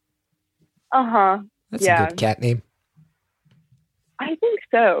 That's a good cat name. I think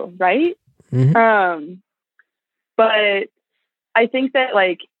so, right? Mm-hmm. But I think that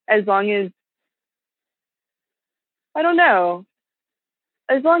like as long as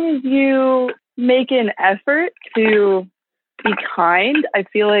you make an effort to be kind, I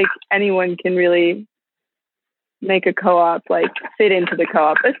feel like anyone can really make a co-op like fit into the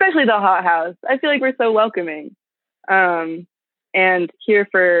co-op, especially the hot house. I feel like we're so welcoming, and here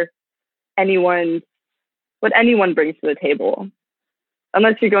for what anyone brings to the table.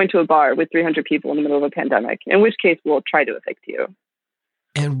 Unless you're going to a bar with 300 people in the middle of a pandemic, in which case we'll try to evict you.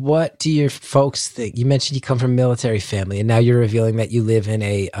 And what do your folks think? You mentioned you come from a military family, and now you're revealing that you live in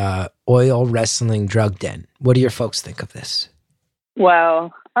a oil wrestling drug den. What do your folks think of this?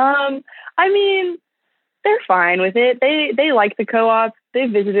 Well, I mean, they're fine with it. They like the co-op. They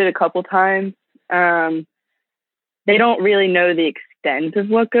visited a couple times. They don't really know the extent of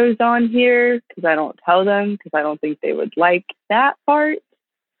what goes on here because I don't tell them because I don't think they would like that part.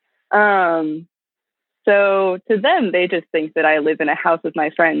 So to them, they just think that I live in a house with my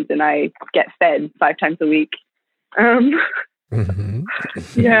friends and I get fed 5 times a week. Mm-hmm.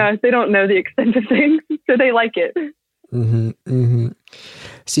 Yeah, they don't know the extent of things, so they like it. Mm-hmm. Mm-hmm.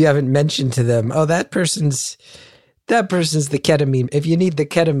 So you haven't mentioned to them, oh, that person's the ketamine. If you need the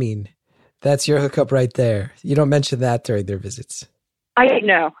ketamine, that's your hookup right there. You don't mention that during their visits.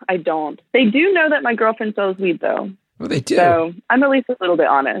 No, I don't. They do know that my girlfriend sells weed, though. Well, they do. So I'm at least a little bit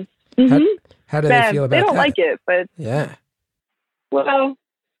honest. Mm-hmm. How do they feel about that? They don't like it, but yeah. Well,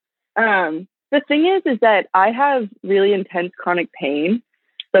 the thing is that I have really intense chronic pain.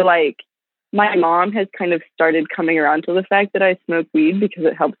 So, like, my mom has kind of started coming around to the fact that I smoke weed because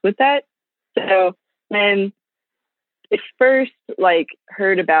it helps with that. So when they first, like,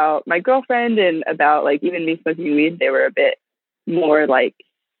 heard about my girlfriend and about, like, even me smoking weed, they were a bit more, like,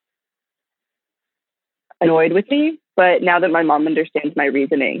 annoyed with me. But now that my mom understands my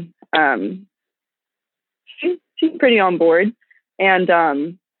reasoning, she's pretty on board. And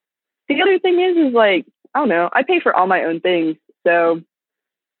the other thing is like, I don't know, I pay for all my own things. So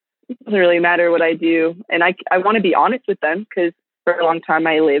it doesn't really matter what I do. And I want to be honest with them because for a long time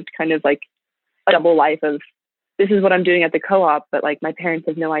I lived kind of like a double life of this is what I'm doing at the co-op, but like my parents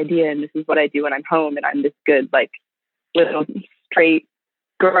have no idea. And this is what I do when I'm home. And I'm this good, like little straight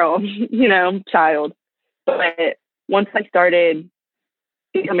girl, child. But once I started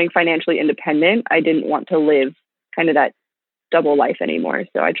becoming financially independent, I didn't want to live kind of that double life anymore.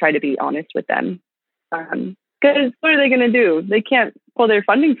 So I try to be honest with them. Because what are they going to do? They can't pull their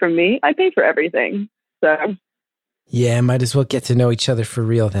funding from me. I pay for everything. So yeah, might as well get to know each other for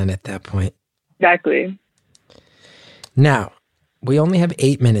real then at that point. Exactly. Now, we only have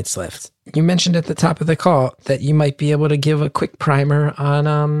 8 minutes left. You mentioned at the top of the call that you might be able to give a quick primer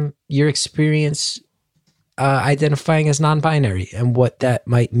on your experience identifying as non-binary and what that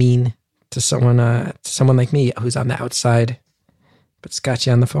might mean to someone like me who's on the outside, but it's got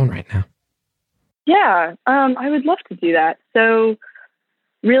you on the phone right now. Yeah, I would love to do that. So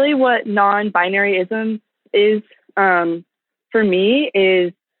really what non-binaryism is, for me,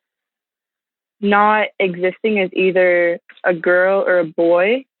 is not existing as either a girl or a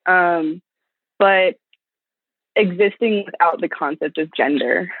boy, but existing without the concept of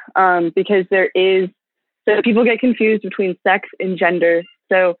gender, because so people get confused between sex and gender.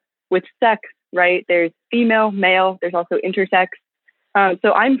 So with sex, right, there's female, male, there's also intersex.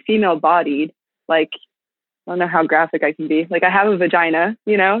 So I'm female bodied, like, I don't know how graphic I can be. Like, I have a vagina,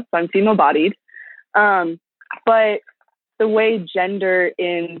 so I'm female bodied. But the way gender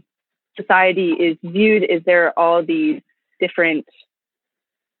in society is viewed is there are all these different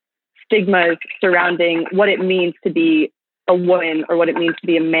stigmas surrounding what it means to be a woman or what it means to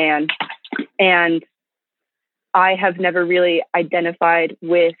be a man. And I have never really identified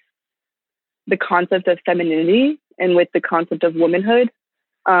with the concept of femininity and with the concept of womanhood.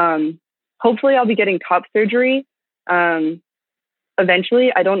 Hopefully I'll be getting top surgery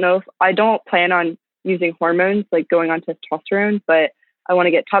eventually. I don't plan on using hormones, like going on testosterone, but I want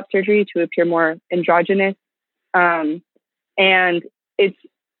to get top surgery to appear more androgynous. And it's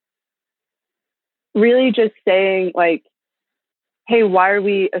really just saying, like, hey, why are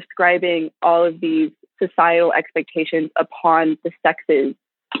we ascribing all of these societal expectations upon the sexes?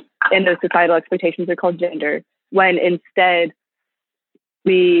 And those societal expectations are called gender, when instead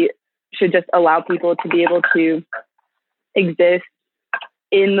we should just allow people to be able to exist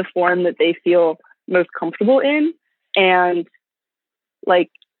in the form that they feel most comfortable in. And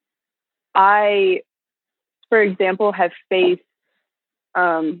like, I, for example, have faced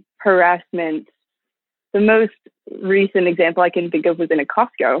harassment. The most recent example I can think of was in a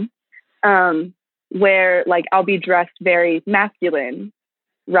Costco, where like I'll be dressed very masculine,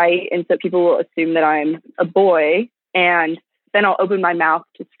 right? And so people will assume that I'm a boy, and then I'll open my mouth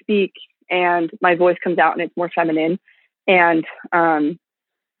to speak and my voice comes out and it's more feminine. And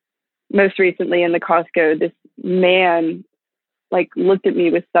most recently in the Costco, this man like looked at me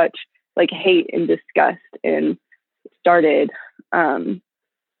with such like hate and disgust and started being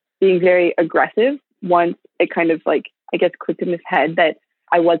very aggressive once it kind of like, I guess, clicked in his head that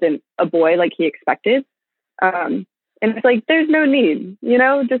I wasn't a boy like he expected. And it's like, there's no need,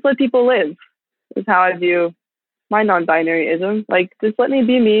 just let people live is how I view my non-binaryism. Like, just let me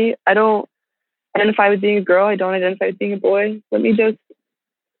be me. I don't identify with being a girl. I don't identify with being a boy. Let me just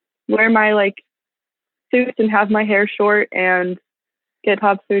wear my like suits and have my hair short and get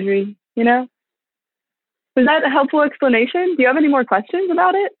top surgery, Was that a helpful explanation? Do you have any more questions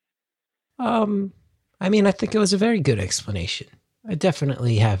about it? I mean, I think it was a very good explanation. I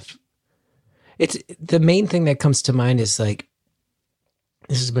definitely have. It's the main thing that comes to mind is like,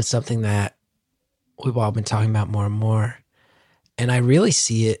 this has been something that we've all been talking about more and more. And I really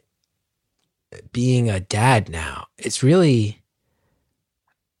see it being a dad now. It's really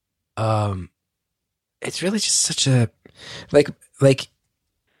just such a, like,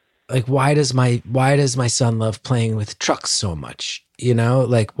 why does my son love playing with trucks so much?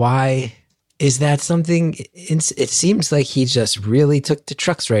 Like, why is that something? It seems like he just really took to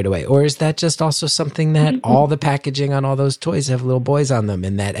trucks right away. Or is that just also something that all the packaging on all those toys have little boys on them,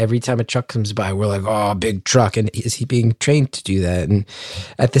 and that every time a truck comes by, we're like, oh, big truck. And is he being trained to do that? And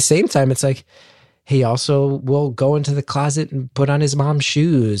at the same time, it's like, he also will go into the closet and put on his mom's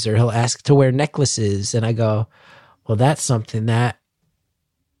shoes, or he'll ask to wear necklaces. And I go, well, that's something that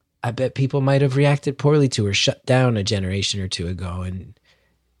I bet people might have reacted poorly to or shut down a generation or two ago. And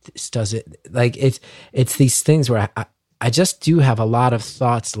this does it. Like, it's these things where I just do have a lot of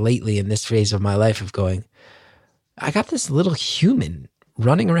thoughts lately in this phase of my life of going, I got this little human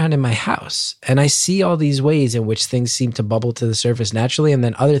running around in my house, and I see all these ways in which things seem to bubble to the surface naturally. And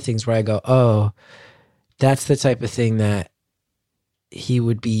then other things where I go, oh, that's the type of thing that he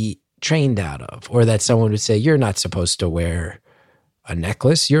would be trained out of, or that someone would say, you're not supposed to wear a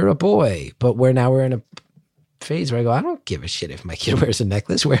necklace, you're a boy. But we're in a phase where I go, I don't give a shit if my kid wears a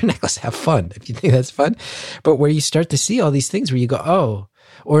necklace. Wear a necklace, have fun if you think that's fun. But where you start to see all these things where you go, oh,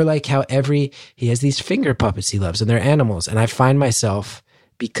 or like how he has these finger puppets he loves, and they're animals. And I find myself,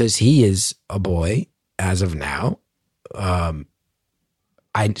 because he is a boy as of now, I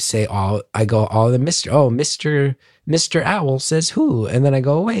go all the Mr. Owl says who, and then I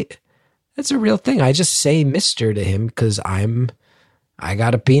go, wait, that's a real thing. I just say Mr. to him because I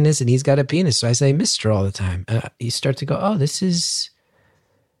got a penis and he's got a penis, so I say Mr. all the time. You start to go, oh, it's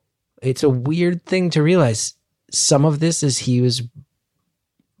a weird thing to realize. Some of this is he was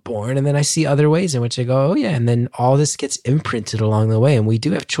born, and then I see other ways in which I go, oh yeah, and then all this gets imprinted along the way, and we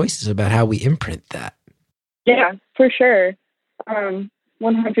do have choices about how we imprint that. Yeah, for sure.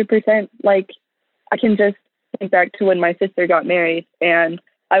 100%. Like, I can just think back to when my sister got married, and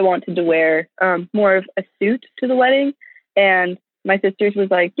I wanted to wear more of a suit to the wedding. And my sister's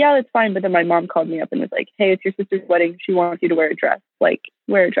was like, yeah, that's fine. But then my mom called me up and was like, hey, it's your sister's wedding. She wants you to wear a dress. Like,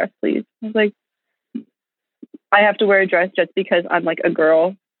 wear a dress, please. I was like, I have to wear a dress just because I'm like a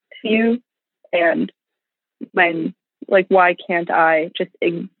girl to you. And when, like, why can't I just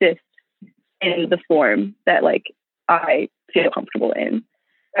exist in the form that, like, I feel comfortable in?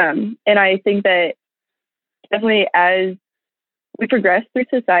 And I think that definitely as we progress through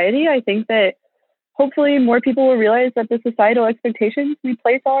society, I think that hopefully more people will realize that the societal expectations we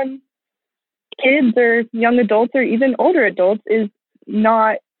place on kids or young adults or even older adults is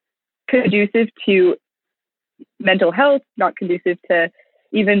not conducive to mental health, not conducive to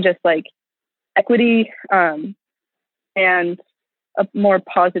even just like equity, and a more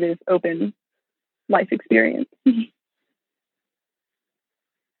positive, open life experience.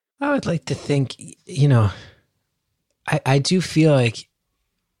 I would like to think, you know, I do feel like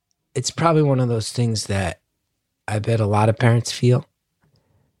it's probably one of those things that I bet a lot of parents feel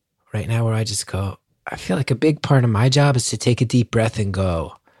right now, where I just go, I feel like a big part of my job is to take a deep breath and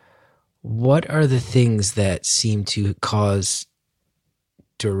go, what are the things that seem to cause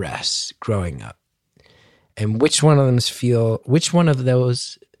duress growing up? And which of those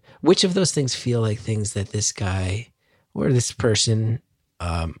things feel like things that this guy or this person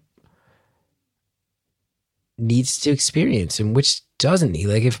needs to experience, and which doesn't he?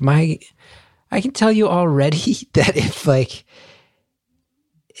 Like, I can tell you already that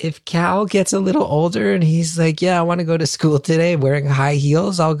if Cal gets a little older and he's like, yeah, I want to go to school today wearing high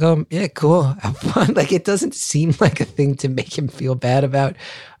heels, I'll go, yeah, cool, have fun. Like, it doesn't seem like a thing to make him feel bad about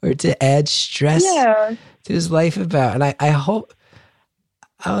or to add stress to his life about. And I hope,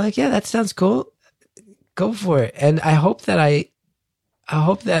 I'm like, yeah, that sounds cool. Go for it. And I hope that I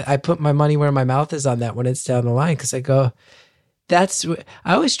put my money where my mouth is on that when it's down the line. Cause I go, I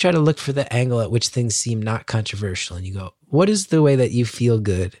always try to look for the angle at which things seem not controversial. And you go, what is the way that you feel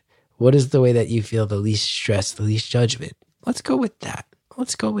good? What is the way that you feel the least stress, the least judgment? Let's go with that.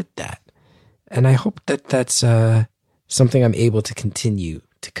 And I hope that that's something I'm able to continue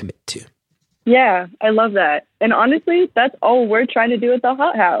to commit to. Yeah, I love that. And honestly, that's all we're trying to do at the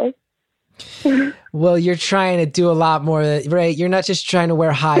Hot House. Well, you're trying to do a lot more, right? You're not just trying to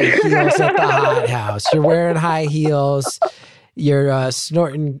wear high heels at the Hot House. You're wearing high heels. You're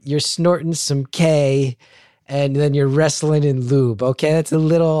snorting some K, and then you're wrestling in lube. Okay,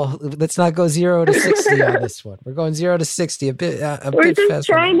 let's not go 0 to 60 on this one. We're going 0 to 60 a bit. We're just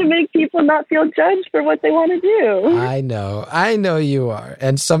trying to make people not feel judged for what they want to do. I know you are,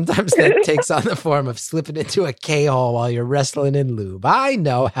 and sometimes that takes on the form of slipping into a K hole while you're wrestling in lube. I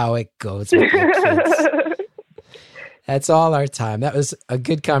know how it goes with your kids. That's all our time. That was a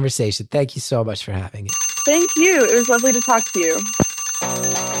good conversation. Thank you so much for having it. Thank you. It was lovely to talk to you.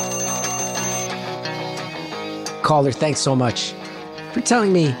 Caller, thanks so much for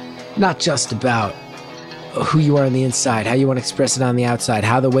telling me not just about who you are on the inside, how you want to express it on the outside,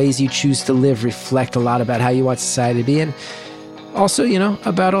 how the ways you choose to live reflect a lot about how you want society to be, and also, you know,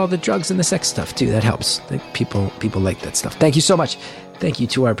 about all the drugs and the sex stuff too. That helps. People like that stuff. Thank you so much. Thank you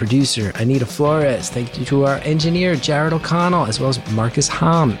to our producer, Anita Flores. Thank you to our engineer, Jared O'Connell, as well as Marcus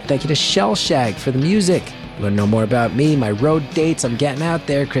Hom. Thank you to Shellshag for the music. You want to know more about me, my road dates, I'm getting out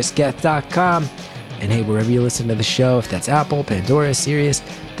there, chrisgeth.com. And hey, wherever you listen to the show, if that's Apple, Pandora, Sirius,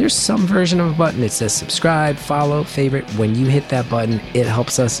 there's some version of a button. It says subscribe, follow, favorite. When you hit that button, it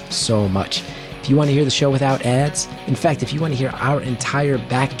helps us so much. If you want to hear the show without ads, in fact, if you want to hear our entire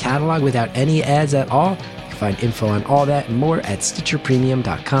back catalog without any ads at all, you can find info on all that and more at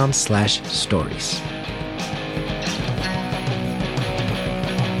stitcherpremium.com/stories.